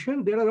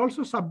contribution. There are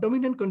also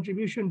subdominant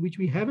contribution, which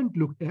we haven't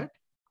looked at.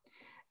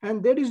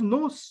 And there is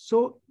no,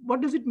 so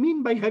what does it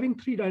mean by having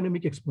three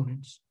dynamic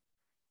exponents?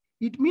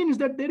 It means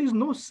that there is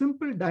no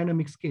simple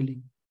dynamic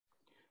scaling.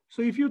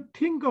 So if you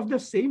think of the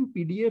same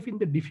PDF in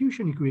the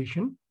diffusion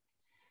equation,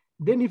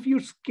 then if you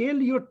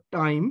scale your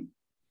time,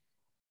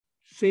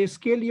 say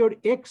scale your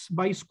x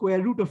by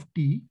square root of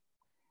t,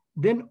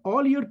 then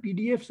all your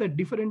PDFs at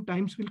different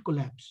times will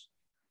collapse.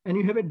 And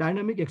you have a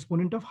dynamic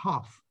exponent of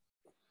half.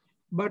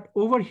 But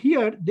over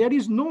here, there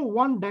is no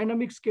one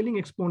dynamic scaling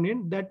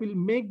exponent that will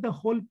make the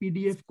whole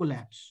PDF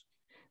collapse.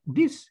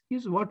 This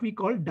is what we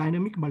call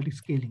dynamic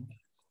multiscaling.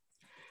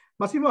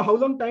 Massimo, how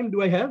long time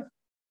do I have?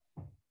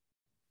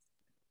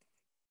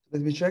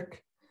 Let me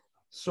check.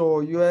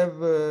 So you have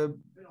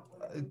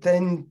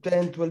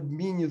 12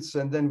 minutes,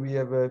 and then we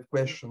have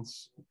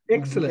questions.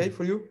 Excellent. Okay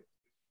for you?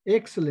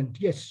 Excellent,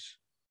 yes.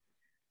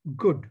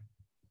 Good.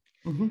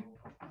 Mm-hmm.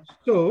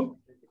 So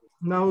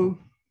now,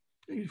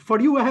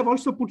 for you, I have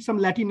also put some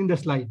Latin in the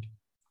slide.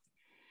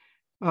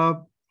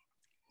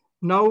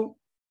 Now,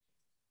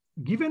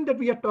 given that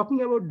we are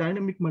talking about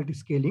dynamic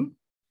multiscaling,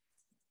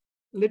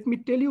 let me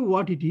tell you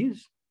what it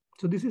is.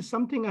 So this is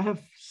something I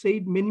have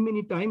said many,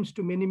 many times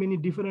to many, many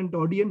different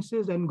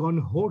audiences and gone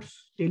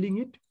hoarse telling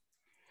it.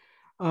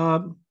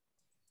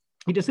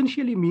 It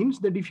essentially means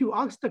that if you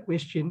ask the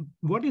question,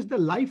 what is the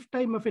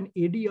lifetime of an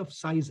eddy of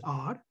size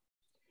R?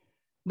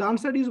 The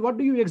answer is, what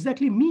do you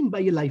exactly mean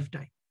by a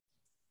lifetime?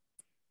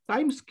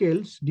 Time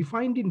scales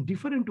defined in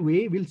different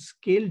way will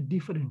scale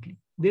differently.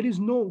 There is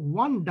no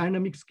one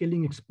dynamic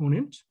scaling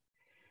exponent.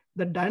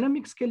 The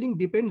dynamic scaling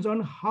depends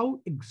on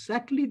how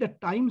exactly the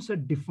times are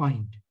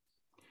defined.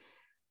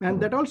 And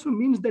that also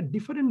means that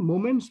different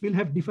moments will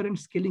have different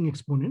scaling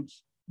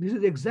exponents. This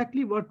is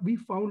exactly what we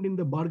found in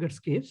the Barger's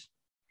case.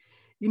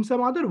 In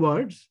some other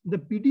words, the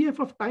PDF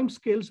of time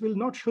scales will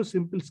not show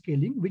simple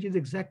scaling, which is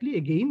exactly,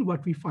 again,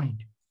 what we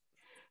find.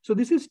 So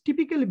this is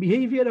typical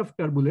behavior of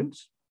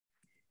turbulence,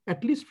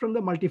 at least from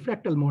the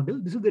multifractal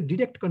model. This is the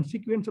direct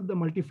consequence of the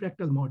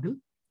multifractal model.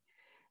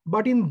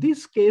 But in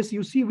this case,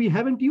 you see, we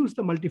haven't used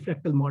the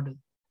multifractal model.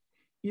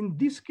 In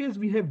this case,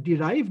 we have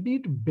derived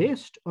it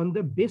based on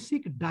the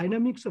basic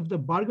dynamics of the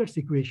Barger's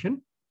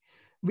equation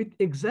with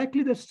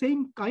exactly the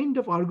same kind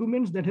of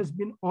arguments that has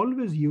been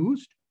always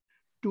used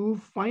to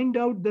find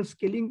out the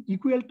scaling,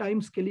 equal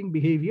time scaling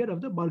behavior of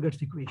the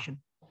Barger's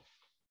equation.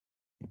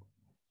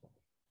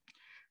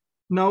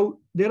 Now,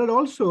 there are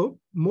also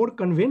more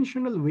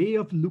conventional way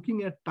of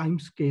looking at time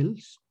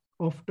scales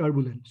of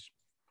turbulence.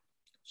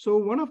 So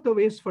one of the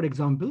ways, for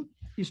example,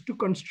 is to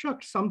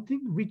construct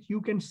something which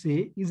you can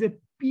say is a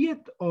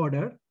pth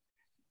order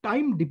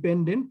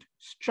time-dependent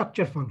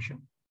structure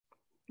function.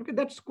 Okay,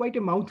 that's quite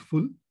a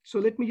mouthful. So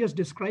let me just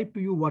describe to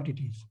you what it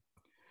is.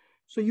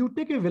 So you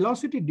take a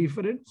velocity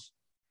difference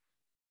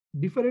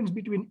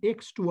between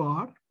x to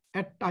r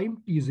at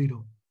time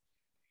t0.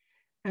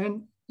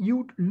 And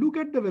you look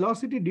at the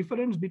velocity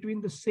difference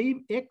between the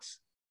same x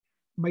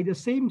by the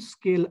same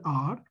scale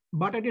r,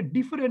 but at a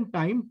different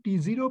time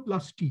t0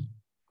 plus t.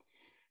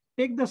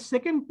 take the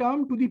second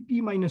term to the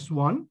p minus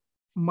 1,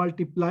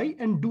 multiply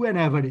and do an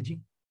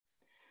averaging.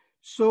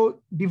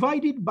 So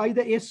divide it by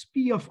the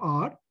SP of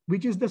R,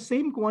 which is the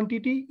same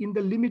quantity in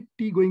the limit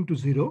t going to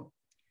 0.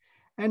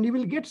 And you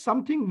will get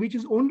something which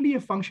is only a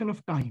function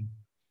of time,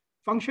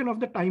 function of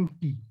the time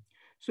t.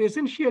 So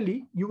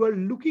essentially, you are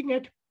looking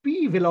at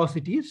p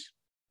velocities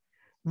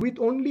with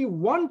only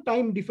one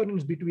time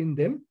difference between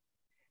them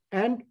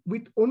and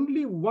with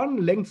only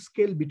one length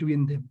scale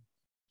between them.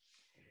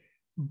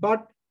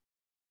 But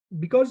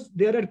because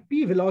there are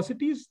p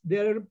velocities,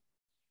 there are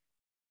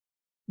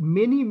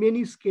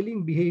many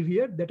scaling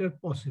behavior that are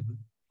possible.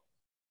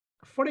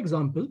 For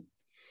example,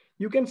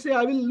 you can say,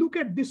 I will look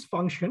at this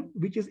function,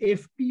 which is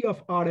fp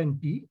of r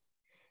and t.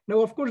 Now,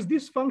 of course,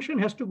 this function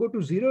has to go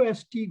to 0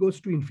 as t goes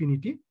to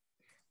infinity.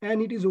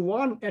 And it is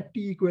 1 at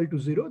t equal to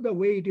 0, the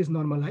way it is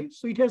normalized.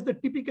 So it has the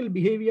typical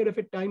behavior of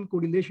a time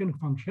correlation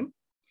function.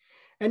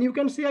 And you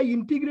can say, I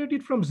integrate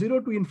it from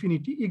 0 to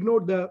infinity.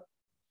 Ignore the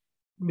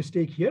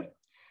mistake here.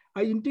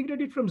 I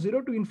integrate it from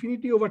 0 to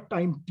infinity over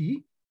time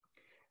t.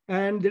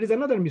 And there is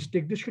another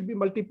mistake. This should be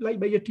multiplied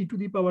by a t to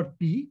the power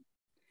p.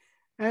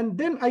 And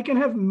then I can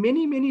have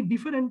many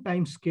different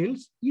time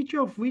scales, each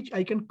of which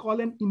I can call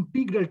an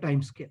integral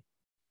time scale.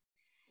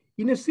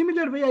 In a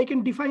similar way, I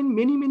can define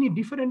many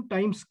different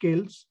time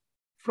scales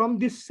from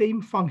this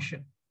same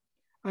function.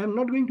 I am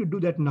not going to do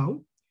that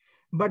now,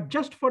 but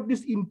just for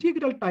this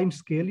integral time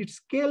scale, it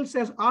scales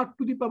as r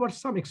to the power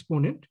some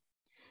exponent.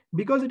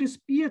 Because it is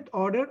pth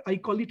order, I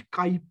call it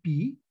chi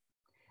p.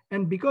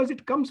 And because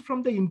it comes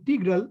from the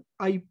integral,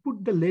 I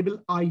put the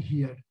label I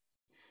here.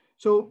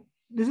 So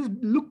this is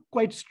look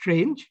quite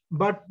strange,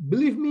 but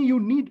believe me, you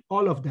need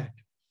all of that.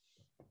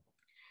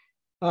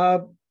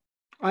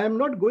 I am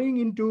not going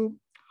into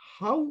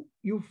how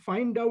you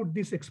find out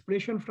this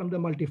expression from the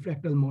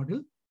multifractal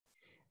model.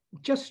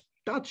 Just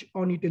touch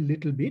on it a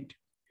little bit.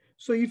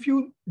 So if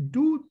you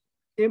do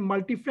a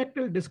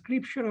multifractal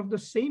description of the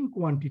same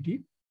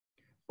quantity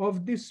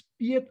of this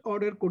pth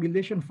order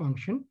correlation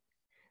function,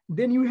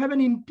 then you have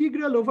an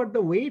integral over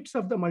the weights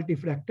of the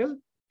multifractal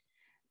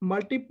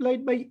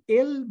multiplied by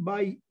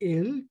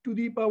L to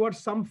the power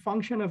some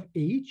function of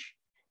h.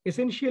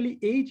 Essentially,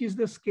 h is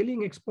the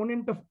scaling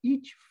exponent of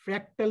each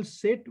fractal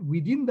set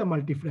within the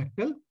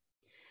multifractal.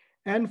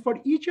 And for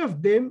each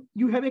of them,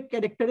 you have a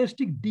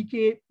characteristic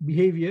decay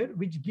behavior,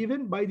 which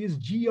given by this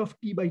g of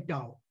t by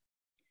tau.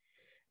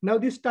 Now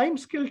this time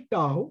scale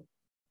tau,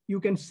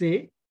 you can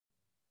say,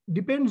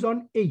 depends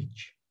on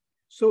h.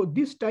 So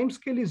this time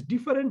scale is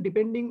different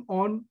depending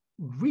on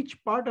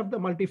which part of the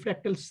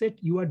multifractal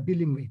set you are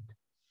dealing with.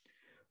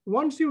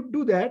 Once you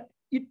do that,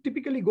 it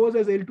typically goes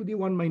as L to the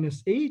 1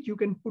 minus h. You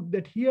can put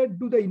that here,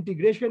 do the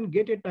integration,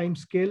 get a time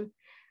scale,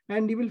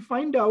 and you will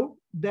find out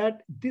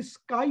that this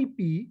chi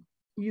p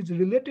is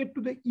related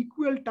to the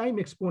equal time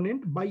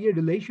exponent by a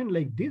relation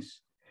like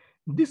this.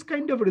 This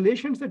kind of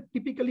relations are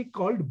typically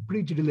called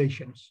bridge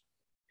relations.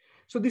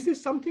 So this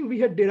is something we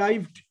had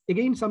derived,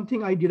 again,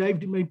 something I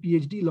derived in my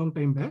PhD long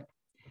time back,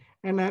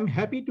 and I'm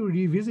happy to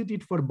revisit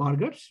it for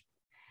Barger's.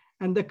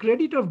 And the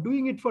credit of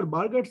doing it for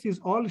Barger's is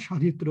all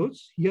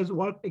Shaditro's. He has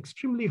worked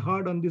extremely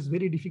hard on this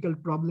very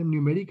difficult problem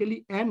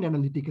numerically and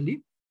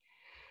analytically.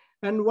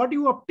 And what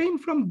you obtain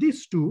from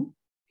these two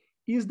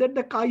is that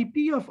the chi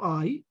p of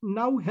I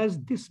now has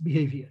this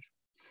behavior.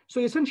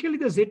 So essentially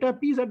the zeta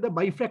p's are the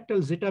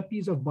bifractal zeta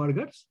p's of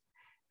Barger's,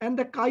 and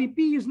the chi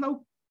p is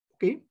now,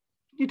 okay,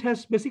 it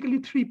has basically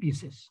 3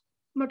 pieces,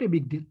 not a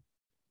big deal.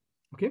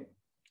 Okay,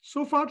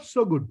 so far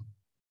so good.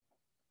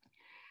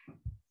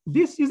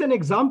 This is an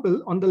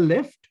example on the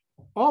left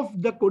of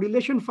the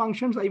correlation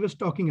functions I was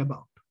talking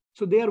about.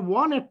 So they are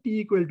 1 at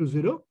t equal to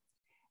 0,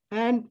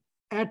 and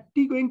at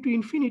t going to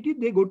infinity,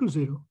 they go to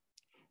 0.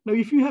 Now,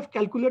 if you have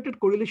calculated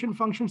correlation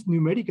functions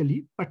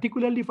numerically,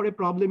 particularly for a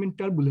problem in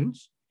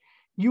turbulence,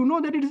 you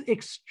know that it is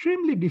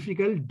extremely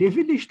difficult,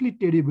 devilishly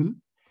terrible,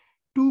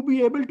 to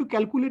be able to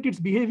calculate its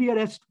behavior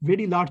as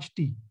very large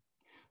t.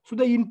 So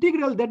the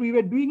integral that we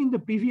were doing in the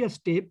previous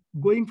step,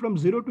 going from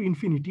 0 to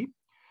infinity,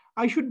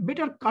 I should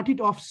better cut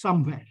it off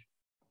somewhere.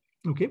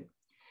 Okay.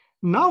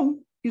 Now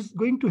is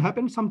going to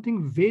happen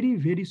something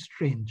very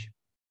strange.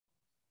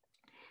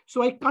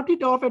 So I cut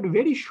it off at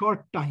very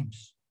short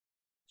times.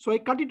 So I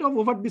cut it off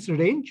over this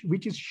range,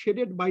 which is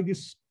shaded by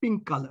this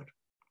pink color.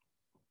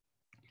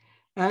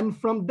 And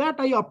from that,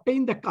 I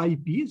obtain the chi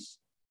p's.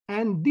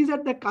 And these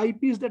are the chi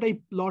p's that I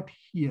plot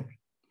here.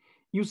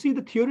 You see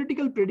the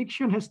theoretical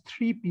prediction has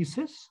 3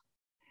 pieces,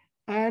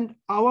 and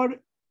our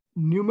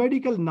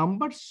numerical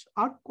numbers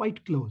are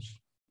quite close.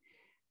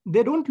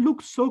 They don't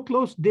look so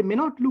close. They may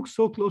not look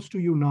so close to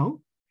you now,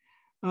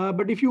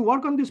 but if you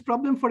work on this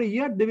problem for a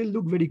year, they will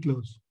look very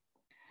close.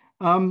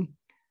 On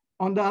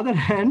the other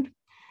hand,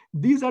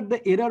 these are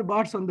the error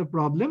bars on the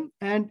problem.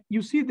 And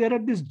you see there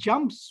are these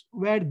jumps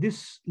where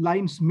these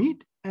lines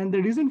meet. And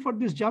the reason for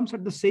these jumps are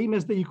the same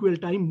as the equal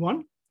time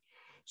one.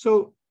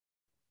 So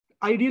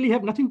I really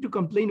have nothing to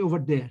complain over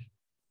there.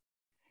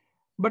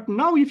 But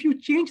now if you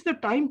change the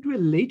time to a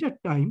later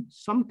time,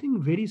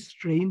 something very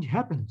strange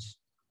happens.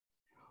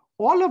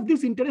 all of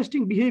this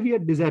interesting behavior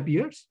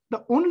disappears.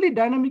 The only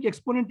dynamic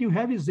exponent you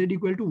have is z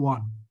equal to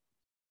 1.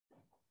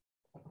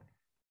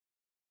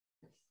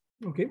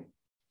 Okay,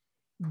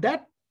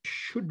 that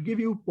should give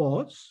you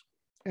pause,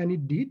 and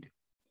it did.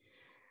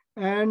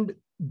 And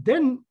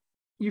then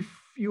if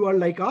you are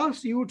like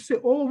us, you would say,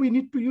 oh, we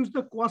need to use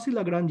the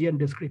quasi-Lagrangian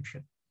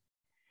description.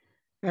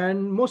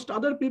 And most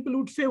other people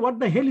would say, what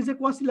the hell is a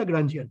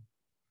quasi-Lagrangian?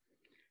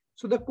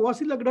 So the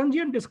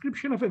quasi-Lagrangian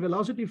description of a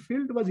velocity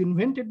field was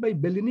invented by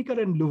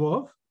Belynikar and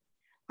Lvov,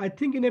 I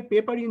think in a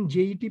paper in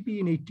JETP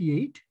in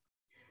 '88,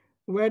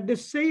 where they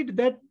said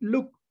that,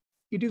 look,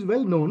 it is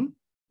well known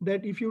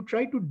that if you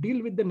try to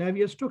deal with the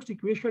Navier-Stokes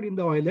equation in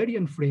the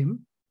Eulerian frame,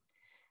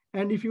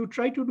 and if you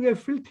try to do a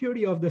field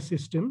theory of the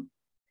system,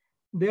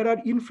 there are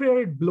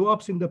infrared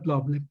blow-ups in the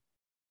problem.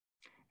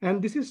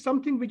 And this is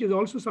something which is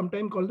also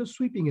sometimes called the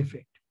sweeping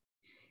effect.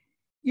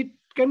 It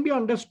can be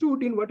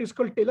understood in what is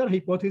called Taylor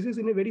hypothesis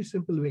in a very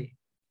simple way.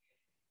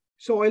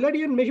 So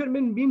Eulerian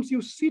measurement means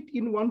you sit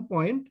in one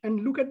point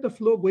and look at the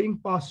flow going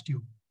past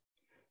you.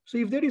 So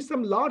if there is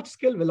some large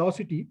scale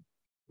velocity,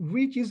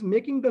 which is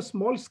making the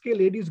small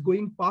scale eddies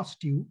going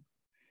past you,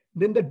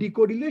 then the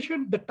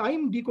decorrelation, the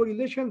time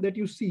decorrelation that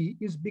you see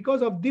is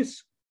because of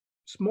this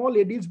small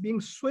eddies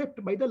being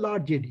swept by the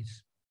large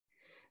eddies.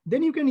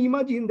 Then you can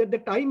imagine that the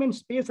time and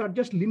space are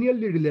just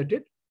linearly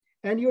related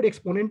and your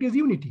exponent is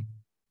unity.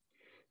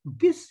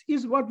 This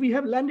is what we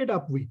have landed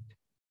up with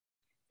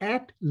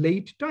at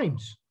late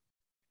times.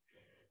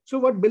 So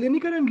what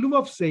Belynikar and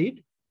Lvov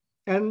said,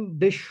 and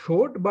they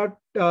showed, but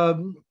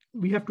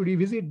we have to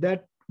revisit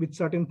that with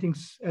certain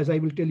things, as I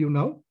will tell you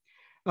now.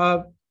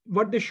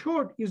 What they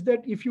showed is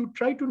that if you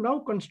try to now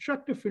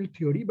construct a field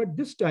theory, but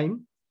this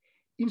time,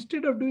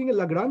 instead of doing a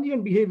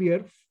Lagrangian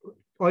behavior,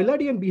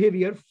 Eulerian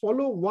behavior,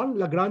 follow one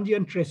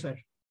Lagrangian tracer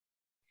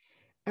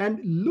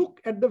and look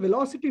at the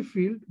velocity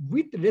field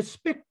with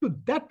respect to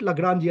that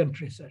Lagrangian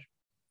tracer.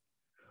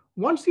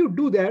 Once you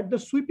do that, the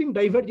sweeping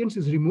divergence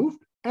is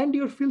removed and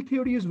your field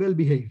theory is well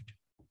behaved.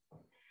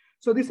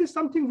 So this is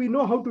something we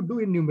know how to do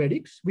in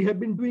numerics. We have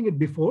been doing it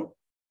before.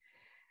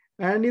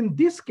 And in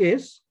this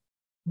case,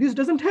 this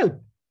doesn't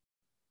help.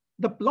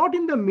 The plot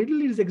in the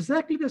middle is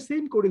exactly the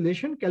same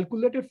correlation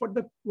calculated for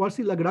the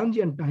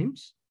quasi-Lagrangian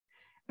times.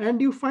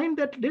 And you find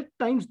that at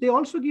times they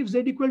also give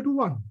z equal to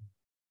 1.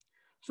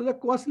 So the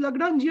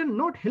quasi-Lagrangian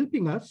not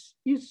helping us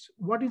is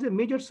what is a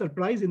major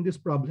surprise in this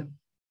problem.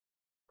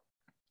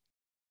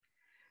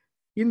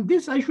 In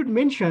this, I should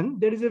mention,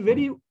 there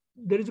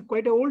is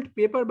quite an old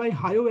paper by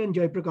Hayao and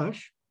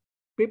Jayaprakash,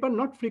 paper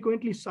not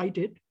frequently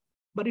cited,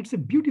 but it's a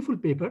beautiful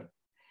paper.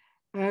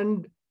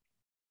 And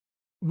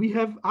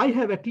I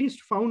have at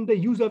least found the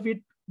use of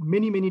it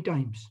many, many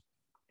times.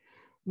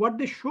 What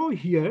they show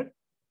here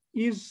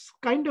is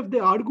kind of, they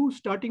argue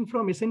starting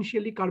from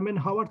essentially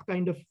Karman-Haworth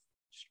kind of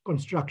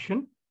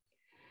construction,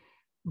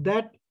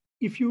 that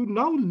if you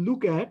now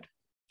look at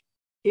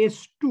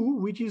S2,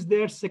 which is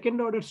their second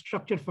order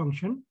structure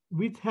function,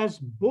 which has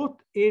both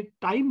a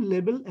time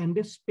level and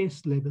a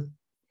space level.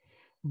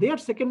 Their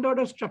second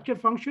order structure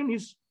function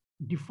is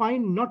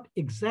defined not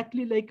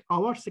exactly like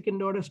our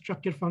second order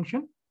structure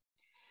function.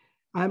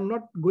 I'm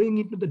not going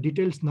into the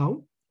details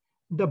now.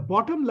 The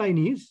bottom line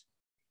is,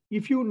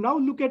 if you now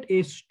look at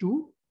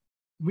S2,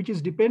 which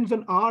depends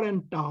on R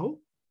and tau,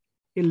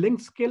 a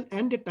length scale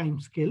and a time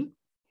scale,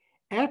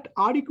 at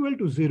R equal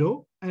to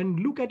 0 and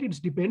look at its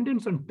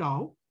dependence on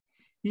tau,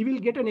 you will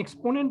get an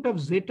exponent of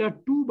zeta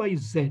 2 by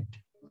z.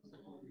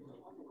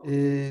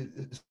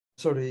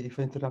 Sorry if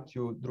I interrupt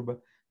you, Dhruba.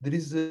 There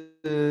is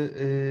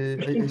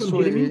I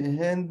saw a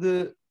hand.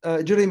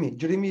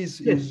 Jeremy is,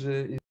 yes.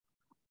 is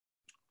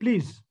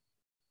Please.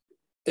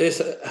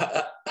 Yes.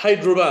 Hi,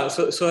 Dhruba.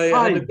 So I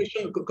had a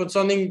question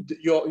concerning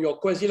your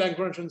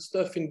quasi-Lagrangian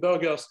stuff in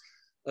burgers.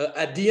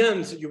 At the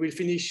end, you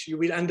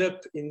will end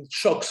up in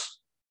shocks.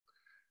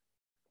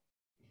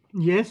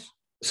 Yes.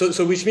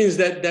 So which means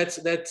that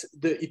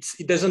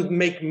it doesn't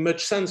make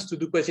much sense to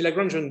do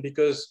quasi-Lagrangian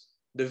because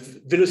the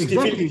velocity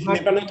field is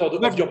independent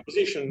of your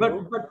position.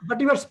 But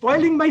you are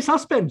spoiling my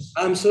suspense.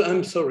 I'm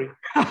sorry.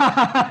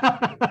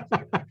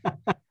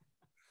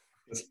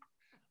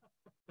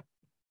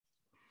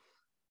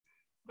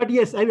 But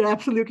yes, you're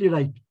absolutely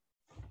right.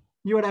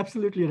 You are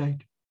absolutely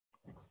right.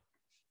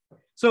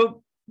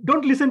 So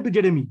don't listen to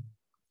Jeremy.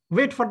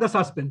 Wait for the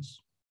suspense.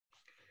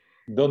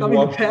 Don't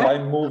watch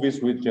crime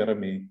movies with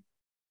Jeremy.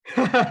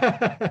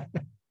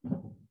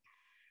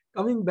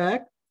 Coming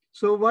back,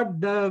 so what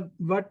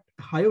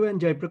Hayao and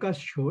Jayaprakash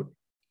showed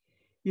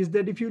is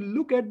that if you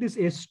look at this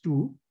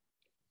S2,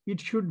 it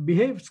should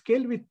behave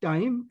scale with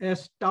time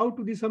as tau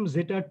to the sum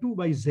zeta 2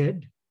 by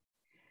z.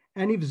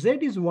 And if z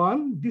is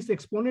 1, this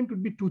exponent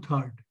would be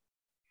 2/3.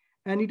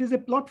 And it is a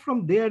plot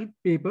from their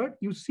paper.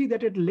 You see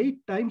that at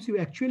late times, you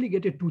actually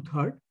get a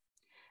 2/3.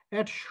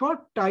 At short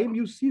time,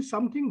 you see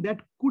something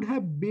that could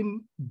have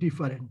been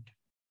different.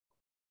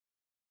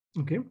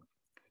 Okay.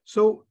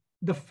 So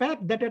the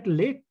fact that at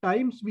late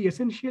times, we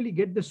essentially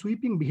get the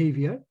sweeping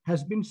behavior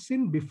has been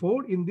seen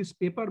before in this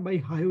paper by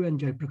Hayao and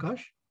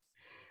Jayaprakash.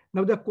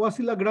 Now the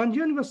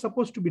quasi-Lagrangian was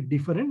supposed to be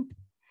different,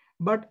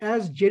 but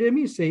as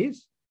Jeremy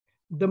says,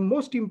 the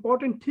most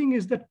important thing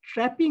is the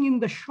trapping in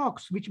the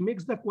shocks, which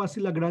makes the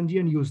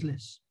quasi-Lagrangian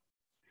useless.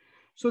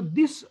 So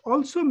this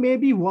also may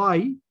be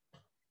why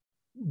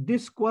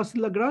this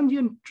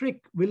quasi-Lagrangian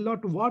trick will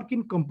not work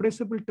in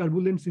compressible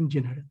turbulence in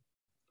general.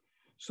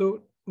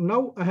 So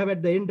now I have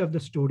at the end of the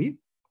story.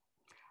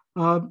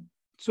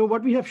 So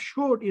what we have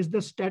showed is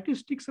the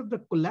statistics of the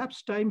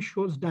collapse time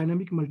shows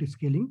dynamic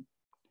multiscaling.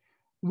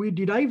 We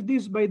derive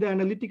this by the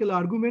analytical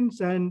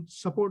arguments and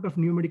support of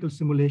numerical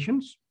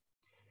simulations.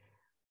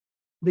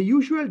 The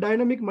usual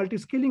dynamic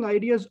multiscaling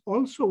ideas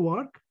also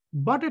work,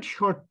 but at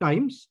short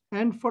times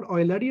and for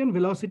Eulerian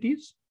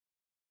velocities,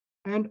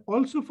 and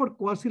also for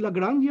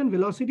quasi-Lagrangian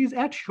velocities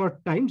at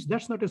short times.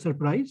 That's not a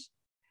surprise,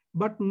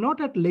 but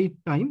not at late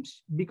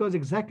times, because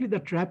exactly the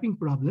trapping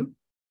problem.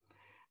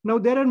 Now,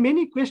 there are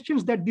many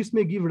questions that this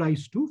may give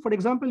rise to. For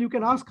example, you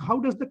can ask, how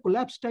does the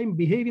collapse time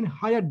behave in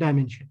higher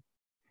dimension?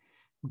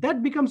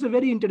 That becomes a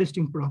very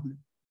interesting problem.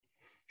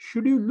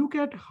 Should you look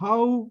at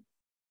how,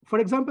 for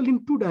example,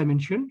 in 2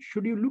 dimensions,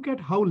 should you look at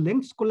how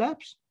lengths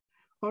collapse,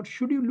 or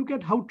should you look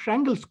at how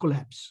triangles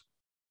collapse?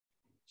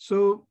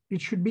 So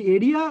it should be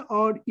area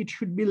or it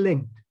should be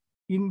length.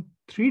 In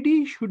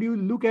 3D, should you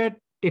look at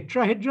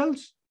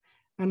tetrahedrals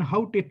and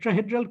how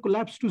tetrahedral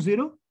collapse to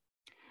 0?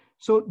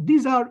 So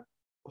these are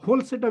a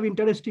whole set of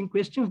interesting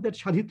questions that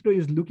Shadhitra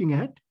is looking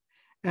at,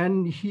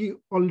 and he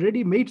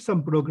already made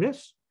some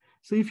progress.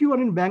 So if you are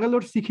in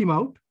Bangalore, seek him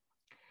out.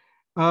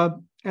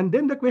 And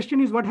then the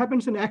question is, what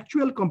happens in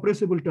actual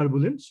compressible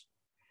turbulence?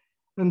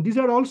 And these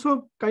are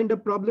also kind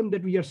of problem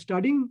that we are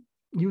studying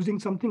using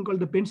something called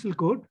the pencil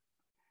code.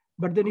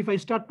 But then if I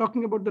start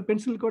talking about the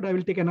pencil code, I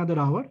will take another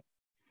hour.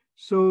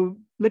 So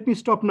let me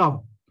stop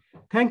now.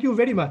 Thank you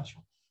very much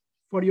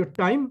for your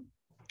time.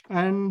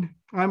 And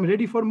I'm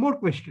ready for more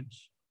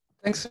questions.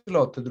 Thanks a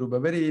lot,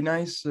 Dhruba. Very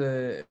nice,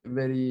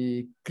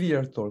 very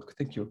clear talk.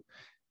 Thank you.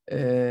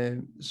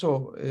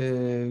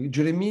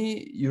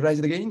 Jeremy, you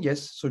raised it again?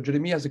 Yes. So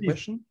Jeremy has a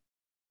question?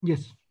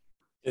 Yes.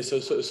 Yeah,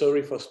 so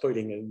sorry for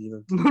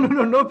spoiling.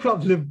 No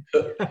problem.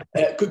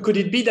 Could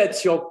it be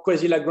that your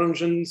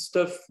quasi-Lagrangian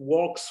stuff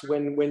works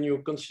when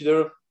you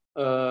consider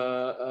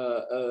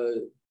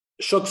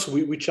shocks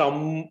which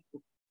are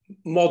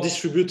more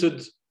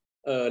distributed,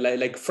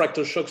 like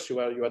fractal shocks you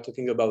are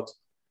talking about?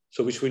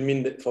 So which will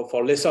mean that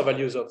for lesser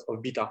values of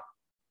beta.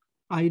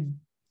 I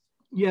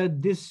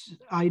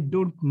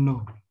don't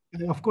know.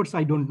 Of course,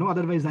 I don't know.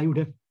 Otherwise, I would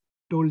have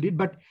told it.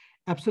 But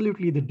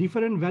absolutely, the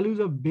different values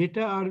of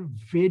beta are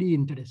very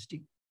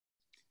interesting.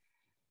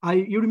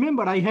 You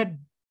remember, I had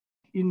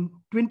in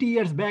 20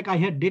 years back, I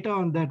had data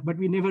on that, but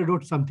we never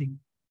wrote something.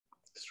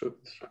 It's true.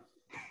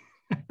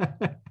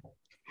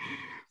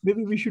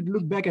 Maybe we should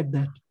look back at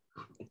that.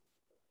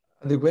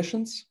 Other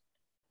questions?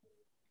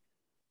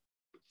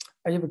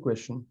 I have a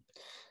question.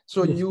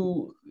 So yes.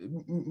 You,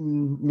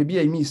 maybe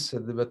I missed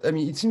it, but I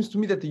mean, it seems to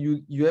me that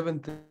you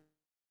haven't.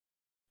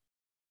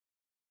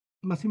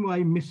 Massimo,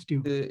 I missed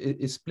you.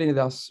 Explained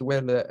us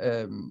well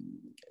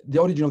the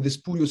origin of the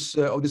spurious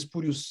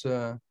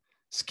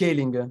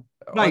scaling.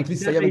 Right. At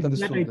least I haven't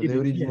understood the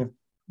origin. Yes.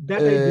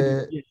 That I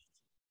did. Yes.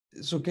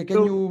 So can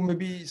you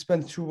maybe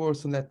spend 2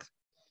 words on that?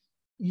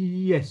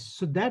 Yes.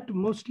 So that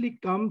mostly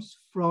comes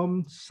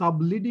from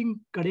subleading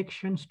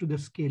corrections to the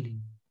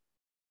scaling.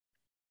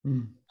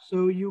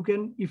 So you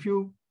can, if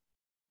you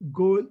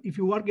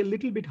work a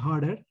little bit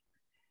harder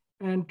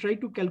and try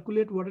to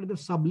calculate what are the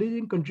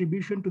subleading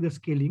contribution to the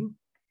scaling,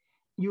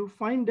 you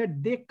find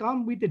that they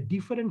come with a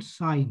different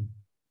sign.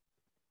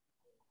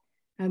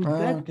 And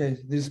okay,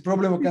 this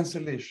problem of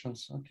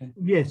cancellations. Okay.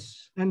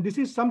 Yes, and this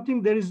is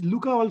something.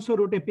 Luca also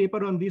wrote a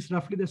paper on this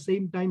roughly the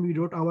same time we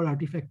wrote our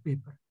artifact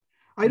paper.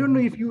 I don't know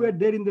if you were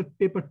there in the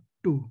paper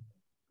too.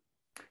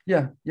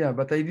 Yeah,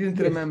 but I didn't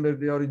remember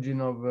the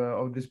origin of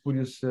the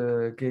spurious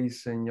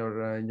case in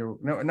your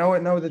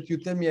now that you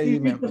tell me, I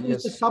remember.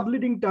 Yes, it's a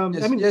subleading term.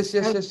 Yes, I mean, yes.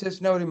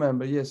 Now I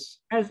remember. Yes.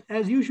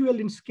 As usual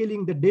in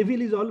scaling, the devil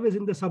is always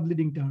in the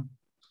subleading term.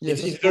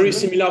 Yes, it's very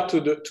similar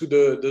to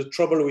the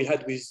trouble we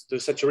had with the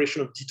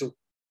saturation of D2.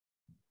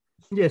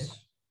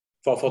 Yes.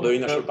 For the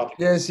inertial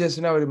particles. Yes.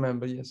 Now I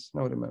remember. Yes,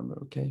 now I remember.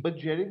 Okay. But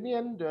Jeremy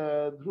and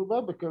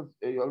Dhruba, because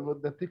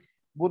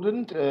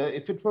wouldn't,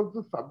 if it was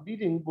the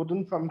subleading,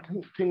 wouldn't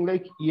something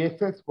like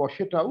ESS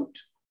wash it out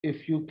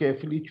if you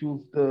carefully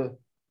choose the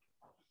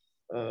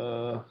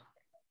third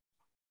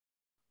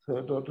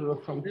order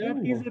or something?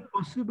 That is a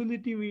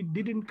possibility we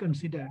didn't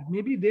consider.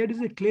 Maybe there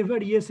is a clever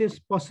ESS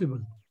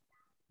possible.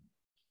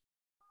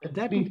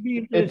 That would be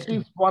interesting. At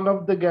least one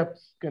of the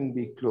gaps can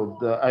be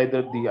closed,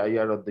 either the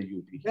IR or the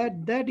UV.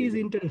 That is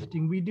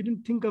interesting. We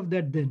didn't think of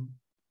that then.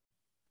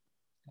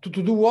 To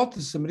do what,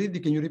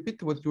 Samriddhi? Can you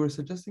repeat what you were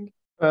suggesting?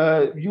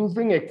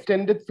 Using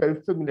extended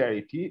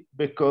self-similarity,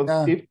 because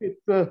if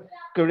it's a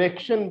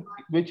correction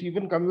which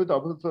even comes with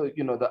opposite, so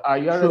the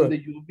IR and the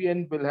UV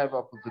end will have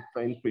opposite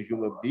signs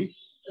presumably.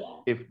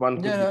 If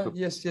one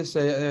yes.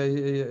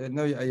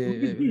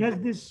 Samriddhi has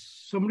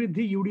this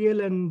Samriddhi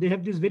UDL, and they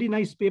have this very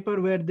nice paper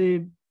where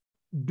they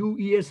do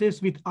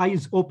ESS with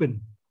eyes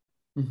open.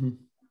 Mm-hmm.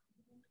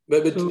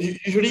 But so,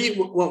 usually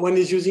one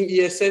is using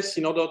ESS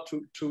in order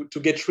to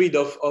get rid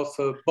of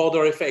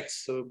border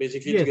effects. So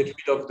basically to get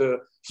rid of the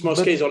small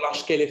scale or large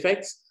scale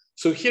effects.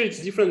 So here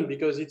it's different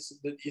because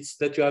it's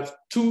that you have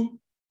two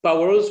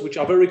powers which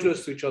are very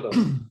close to each other.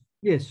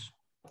 Yes.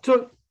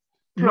 So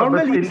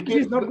normally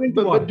it's not going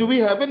to work. But do we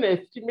have an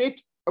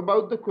estimate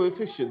about the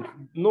coefficient?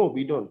 No,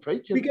 we don't,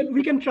 right?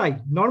 We can try.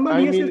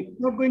 Normally ESS is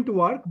not going to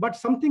work, but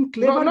something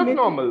clever. No, not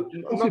normal.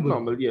 Not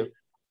normal, yeah.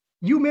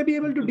 You may be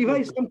able to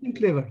devise something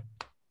clever.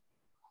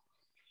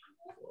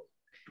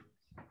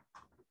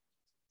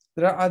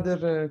 There are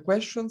other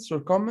questions or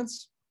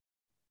comments?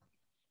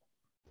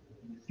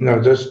 No,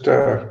 just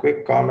a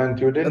quick comment.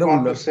 You didn't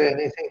want to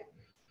say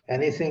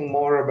anything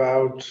more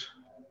about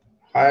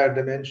higher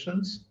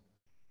dimensions?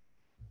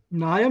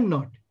 No, I am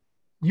not.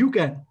 You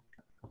can.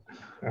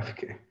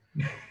 Okay.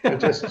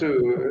 Just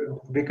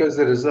because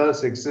the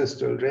results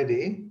exist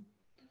already,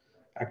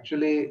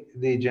 actually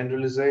the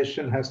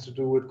generalization has to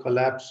do with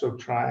collapse of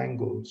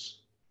triangles.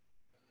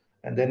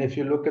 And then if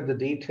you look at the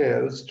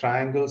details,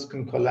 triangles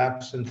can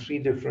collapse in 3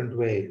 different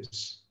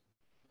ways.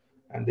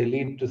 And they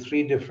lead to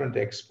 3 different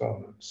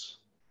exponents.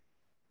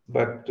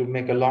 But to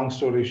make a long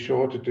story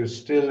short, it is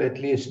still at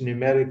least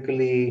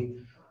numerically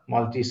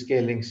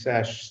multi-scaling /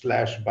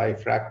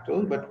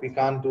 bifractal, but we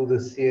can't do the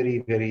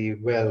theory very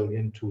well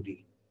in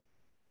 2D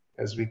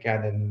as we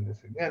can in the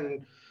thing.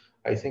 And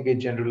I think it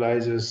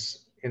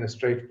generalizes in a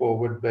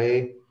straightforward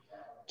way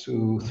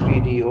to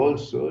 3D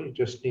also. You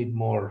just need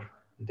more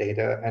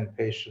data and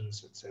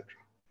patience, etc.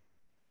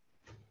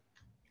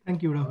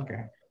 Thank you, Rahul.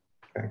 Okay,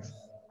 thanks.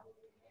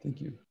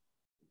 Thank you.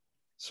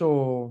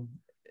 So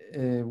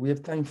we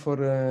have time for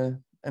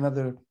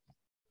another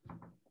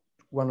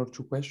 1 or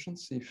 2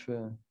 questions,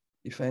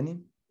 if any.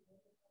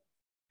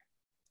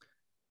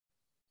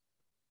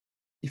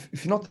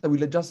 If not, I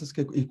will just ask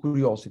a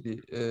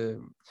curiosity.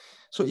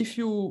 So if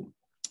you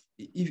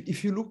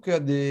look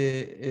at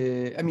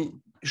the, I mean,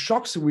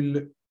 shocks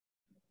will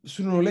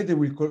sooner or later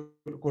will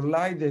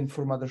collide and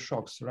form other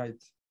shocks,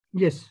 right?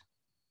 Yes.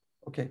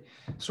 Okay.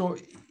 So,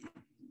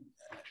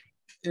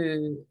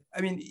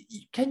 I mean,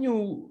 can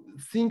you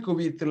think of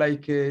it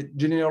like a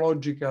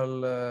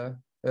genealogical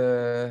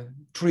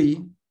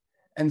tree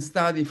and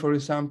study, for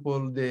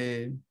example,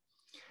 the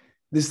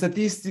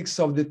statistics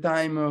of the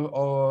time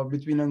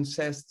between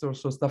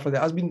ancestors or stuff like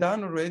that? Has been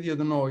done already? I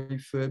don't know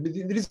if but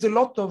there is a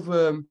lot of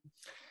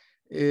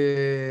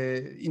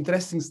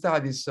interesting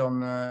studies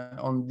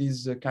on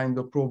this kind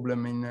of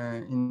problem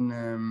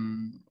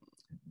in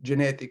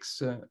genetics.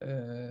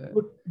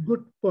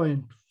 Good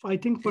point. I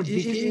think for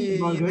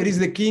there is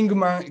the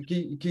Kingman,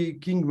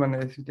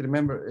 if you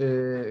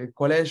remember,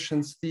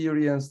 coalescence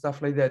theory and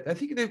stuff like that. I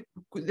think they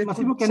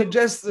Massimo, could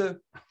suggest.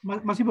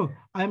 Massimo,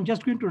 I am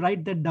just going to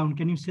write that down.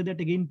 Can you say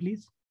that again,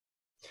 please?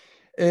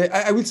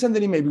 I will send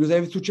an email because I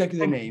have to check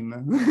the name.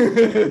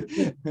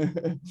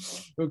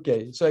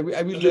 Okay, so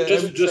I will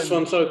just to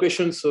answer a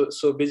question.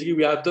 So basically,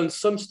 we have done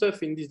some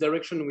stuff in this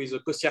direction with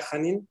Kostia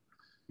Khanin.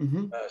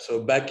 Mm-hmm.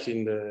 So back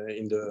in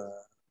the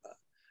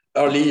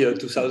early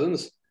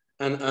 2000s,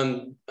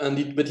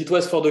 but it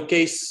was for the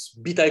case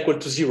beta equal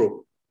to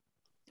 0.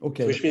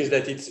 Okay. Which means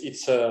that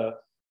it's a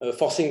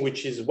forcing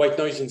which is white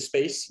noise in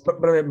space.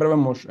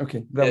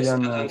 Okay. Yes,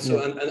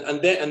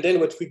 and then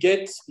what we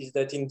get is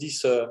that in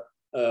this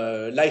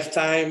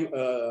lifetime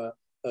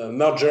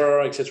merger,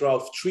 etc.,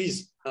 of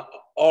trees,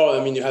 or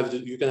I mean,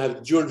 you can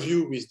have dual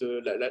view with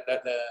the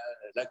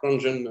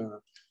Lagrangian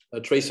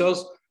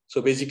tracers.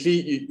 So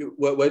basically,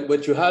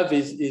 what you have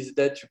is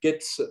that you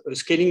get a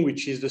scaling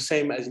which is the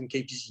same as in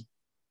KPZ.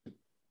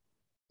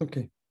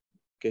 Okay.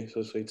 Okay. So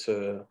it's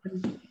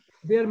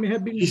there may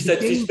have been this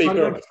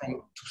paper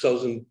from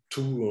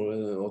 2002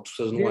 or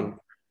 2001.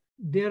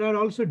 There are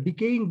also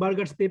decaying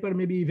Burger's paper,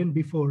 maybe even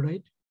before,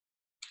 right?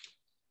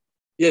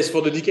 Yes,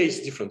 for the decay it's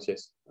different.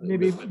 Yes.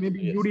 Maybe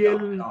yes. Uriel,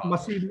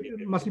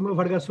 Massimo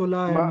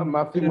Vargasola,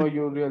 Massimo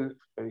Uriel,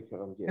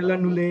 Ella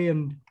Nule,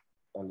 and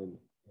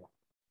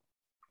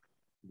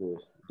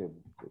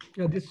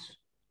yeah,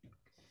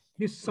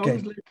 this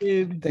sounds like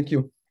a thank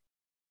you.